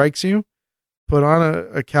mood strikes you, put on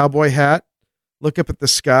a cowboy hat, look up at the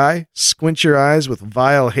sky, squint your eyes with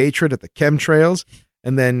vile hatred at the chemtrails,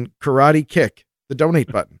 and then karate kick the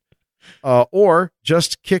donate button. Or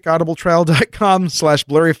just kick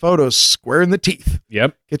audibletrial.com/blurryphotos square in the teeth.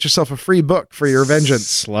 Yep. Get yourself a free book for your vengeance.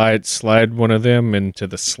 Slide one of them into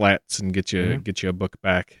the slats and get you a book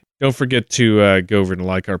back. Don't forget to go over and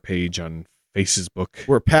like our page on Facebook.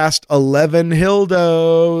 We're past 11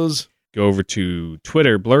 Hildos. Go over to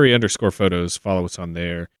Twitter, blurry_photos. Follow us on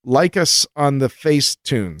there. Like us on the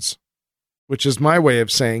Facetunes, which is my way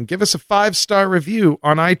of saying give us a 5-star review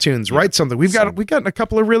on iTunes. Yeah. Write something. We've gotten a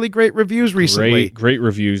couple of really great reviews recently. Great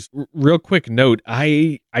reviews. Real quick note,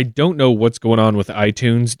 I don't know what's going on with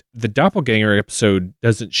iTunes. The Doppelganger episode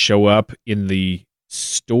doesn't show up in the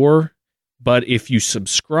store, but if you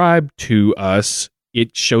subscribe to us,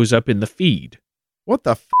 it shows up in the feed. What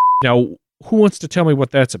the Now, who wants to tell me what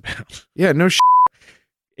that's about? Yeah, no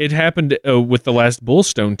It happened with the last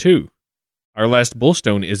BullStone, too. Our last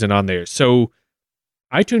BullStone isn't on there. So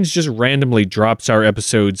iTunes just randomly drops our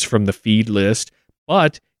episodes from the feed list.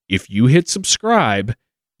 But if you hit subscribe,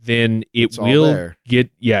 then it will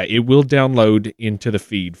it will download into the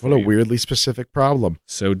feed for What a you. weirdly specific problem.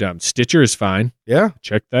 So dumb. Stitcher is fine. Yeah.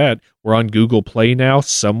 Check that. We're on Google Play now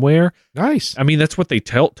somewhere. Nice. I mean, that's what they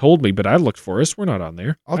told me, but I looked for us. We're not on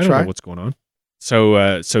there. I'll I don't try. know what's going on.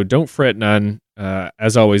 So don't fret none.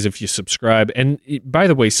 As always, if you subscribe, and by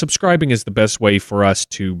the way, subscribing is the best way for us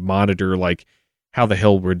to monitor like how the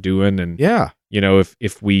hell we're doing, and you know,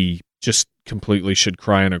 if we just completely should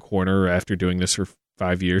cry in a corner after doing this for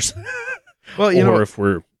 5 years, well, you know, if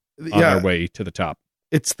we're on our way to the top.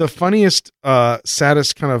 It's the funniest,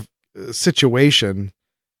 saddest kind of situation,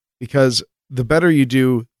 because the better you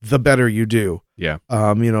do, the better you do. Yeah.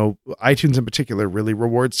 You know, iTunes in particular really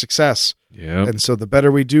rewards success. Yeah. And so the better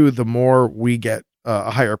we do, the more we get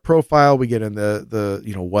a higher profile. We get in the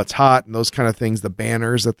you know, what's hot and those kind of things, the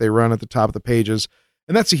banners that they run at the top of the pages.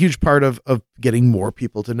 And that's a huge part of getting more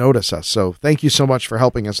people to notice us. So thank you so much for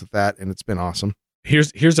helping us with that. And it's been awesome.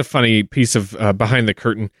 Here's a funny piece of behind the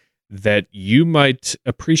curtain that you might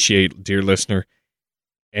appreciate, dear listener.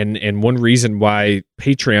 And one reason why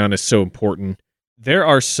Patreon is so important, there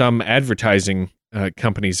are some advertising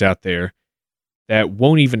companies out there that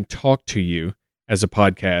won't even talk to you as a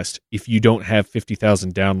podcast if you don't have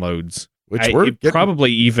 50,000 downloads. Which we're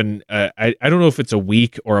probably even, I don't know if it's a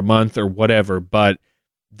week or a month or whatever, but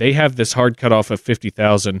they have this hard cutoff of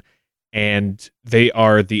 50,000, and they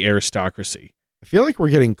are the aristocracy. I feel like we're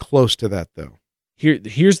getting close to that, though.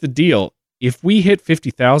 Here's the deal. If we hit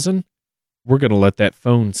 50,000, we're going to let that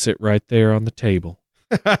phone sit right there on the table.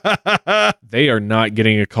 They are not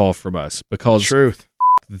getting a call from us because truth.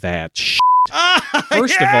 That shit.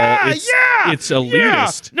 First of all, it's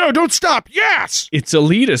elitist. Yeah. No, don't stop. Yes. It's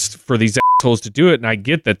elitist for these assholes to do it, and I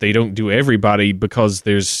get that they don't do everybody because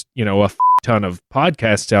there's, you know, a ton of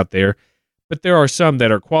podcasts out there, but there are some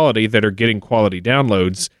that are quality that are getting quality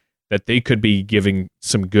downloads that they could be giving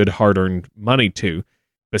some good hard-earned money to.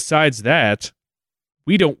 Besides that,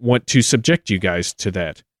 we don't want to subject you guys to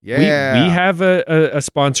that. Yeah. We have a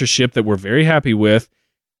sponsorship that we're very happy with.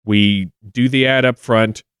 We do the ad up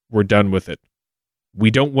front. We're done with it. We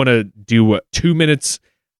don't want to do 2 minutes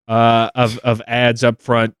of ads up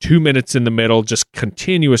front, 2 minutes in the middle, just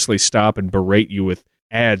continuously stop and berate you with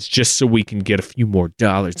ads just so we can get a few more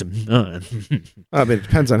dollars a month. But it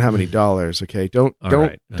depends on how many dollars. Okay, don't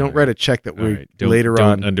write a check that we later don't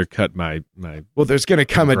on undercut my. Well, there's going to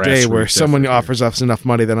come a day where someone offers us enough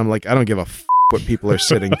money that I'm like, I don't give a what people are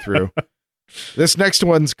sitting through. This next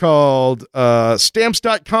one's called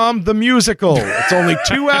Stamps.com The Musical. It's only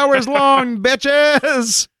 2 hours long,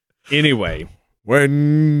 bitches. Anyway.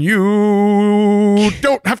 When you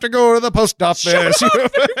don't have to go to the post office.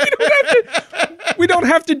 We don't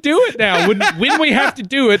have to do it now. When we have to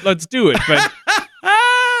do it, let's do it. But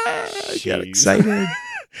I got excited.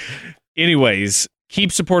 Anyways,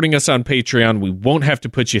 keep supporting us on Patreon. We won't have to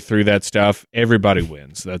put you through that stuff. Everybody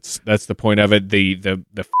wins. That's the point of it. The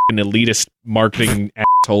f***ing elitist marketing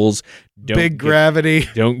assholes gravity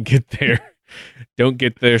don't get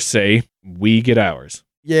their say. We get ours.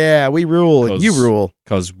 Yeah, we rule. You rule.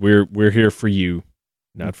 Because we're here for you,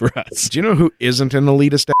 not for us. Do you know who isn't an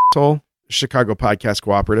elitist asshole? Chicago Podcast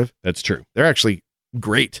Cooperative. That's true. They're actually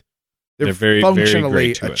great. They're very functionally very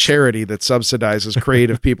great to a us. charity that subsidizes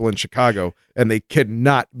creative people in Chicago, and they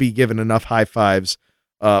cannot be given enough high fives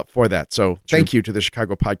for that. So thank you to the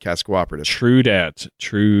Chicago Podcast Cooperative. True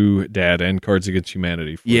dad, and Cards Against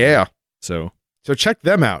Humanity. Yeah. So check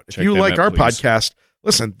them out. If you like our podcast,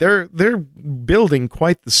 listen, they're building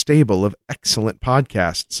quite the stable of excellent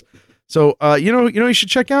podcasts. So you should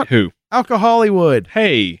check out who? Alcohollywood.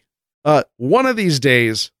 Hey. One of these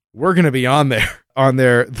days we're going to be on their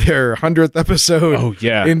 100th episode. Oh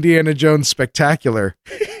yeah. Indiana Jones Spectacular.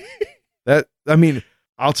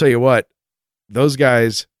 I'll tell you what, those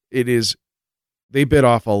guys, they bit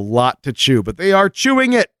off a lot to chew, but they are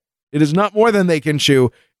chewing it. It is not more than they can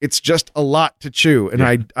chew. It's just a lot to chew. And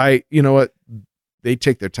I you know what? They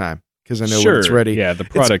take their time because I know when it's ready. Yeah, the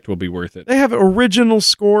product will be worth it. They have original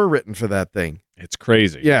score written for that thing. It's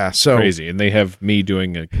crazy. Yeah, so crazy, and they have me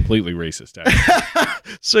doing a completely racist act.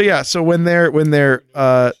 So when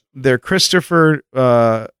they're Christopher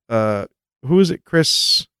who is it?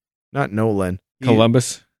 Chris, not Nolan.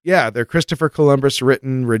 Columbus. They're Christopher Columbus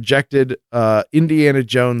written rejected Indiana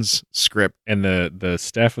Jones script, and the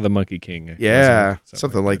staff of the Monkey King. Yeah,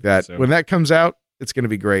 something like that. So. When that comes out, it's going to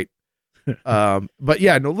be great. But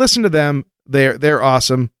yeah, no, listen to them. They're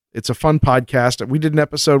awesome. It's a fun podcast. We did an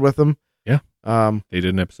episode with them. Yeah. They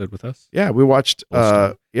did an episode with us. Yeah, we watched.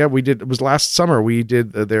 We did. It was last summer. We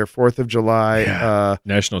did their 4th of July.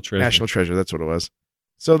 National Treasure. National Treasure. That's what it was.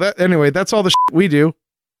 So that's all the shit we do.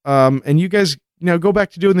 And you guys, go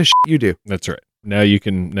back to doing the shit you do. That's right. Now you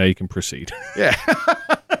can proceed. Yeah.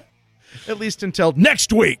 At least until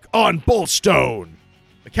next week on BullStone.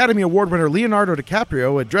 Academy Award winner Leonardo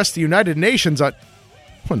DiCaprio addressed the United Nations on...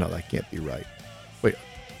 Oh, no, that can't be right. Wait,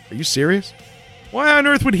 are you serious? Why on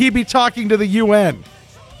earth would he be talking to the UN?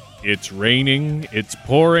 It's raining, it's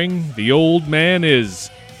pouring, the old man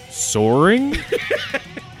is soaring.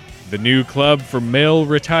 The new club for male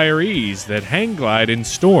retirees that hang glide in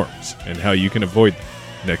storms and how you can avoid them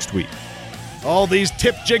next week. All these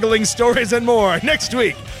tip-jiggling stories and more next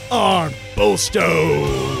week on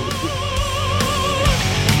BullStone.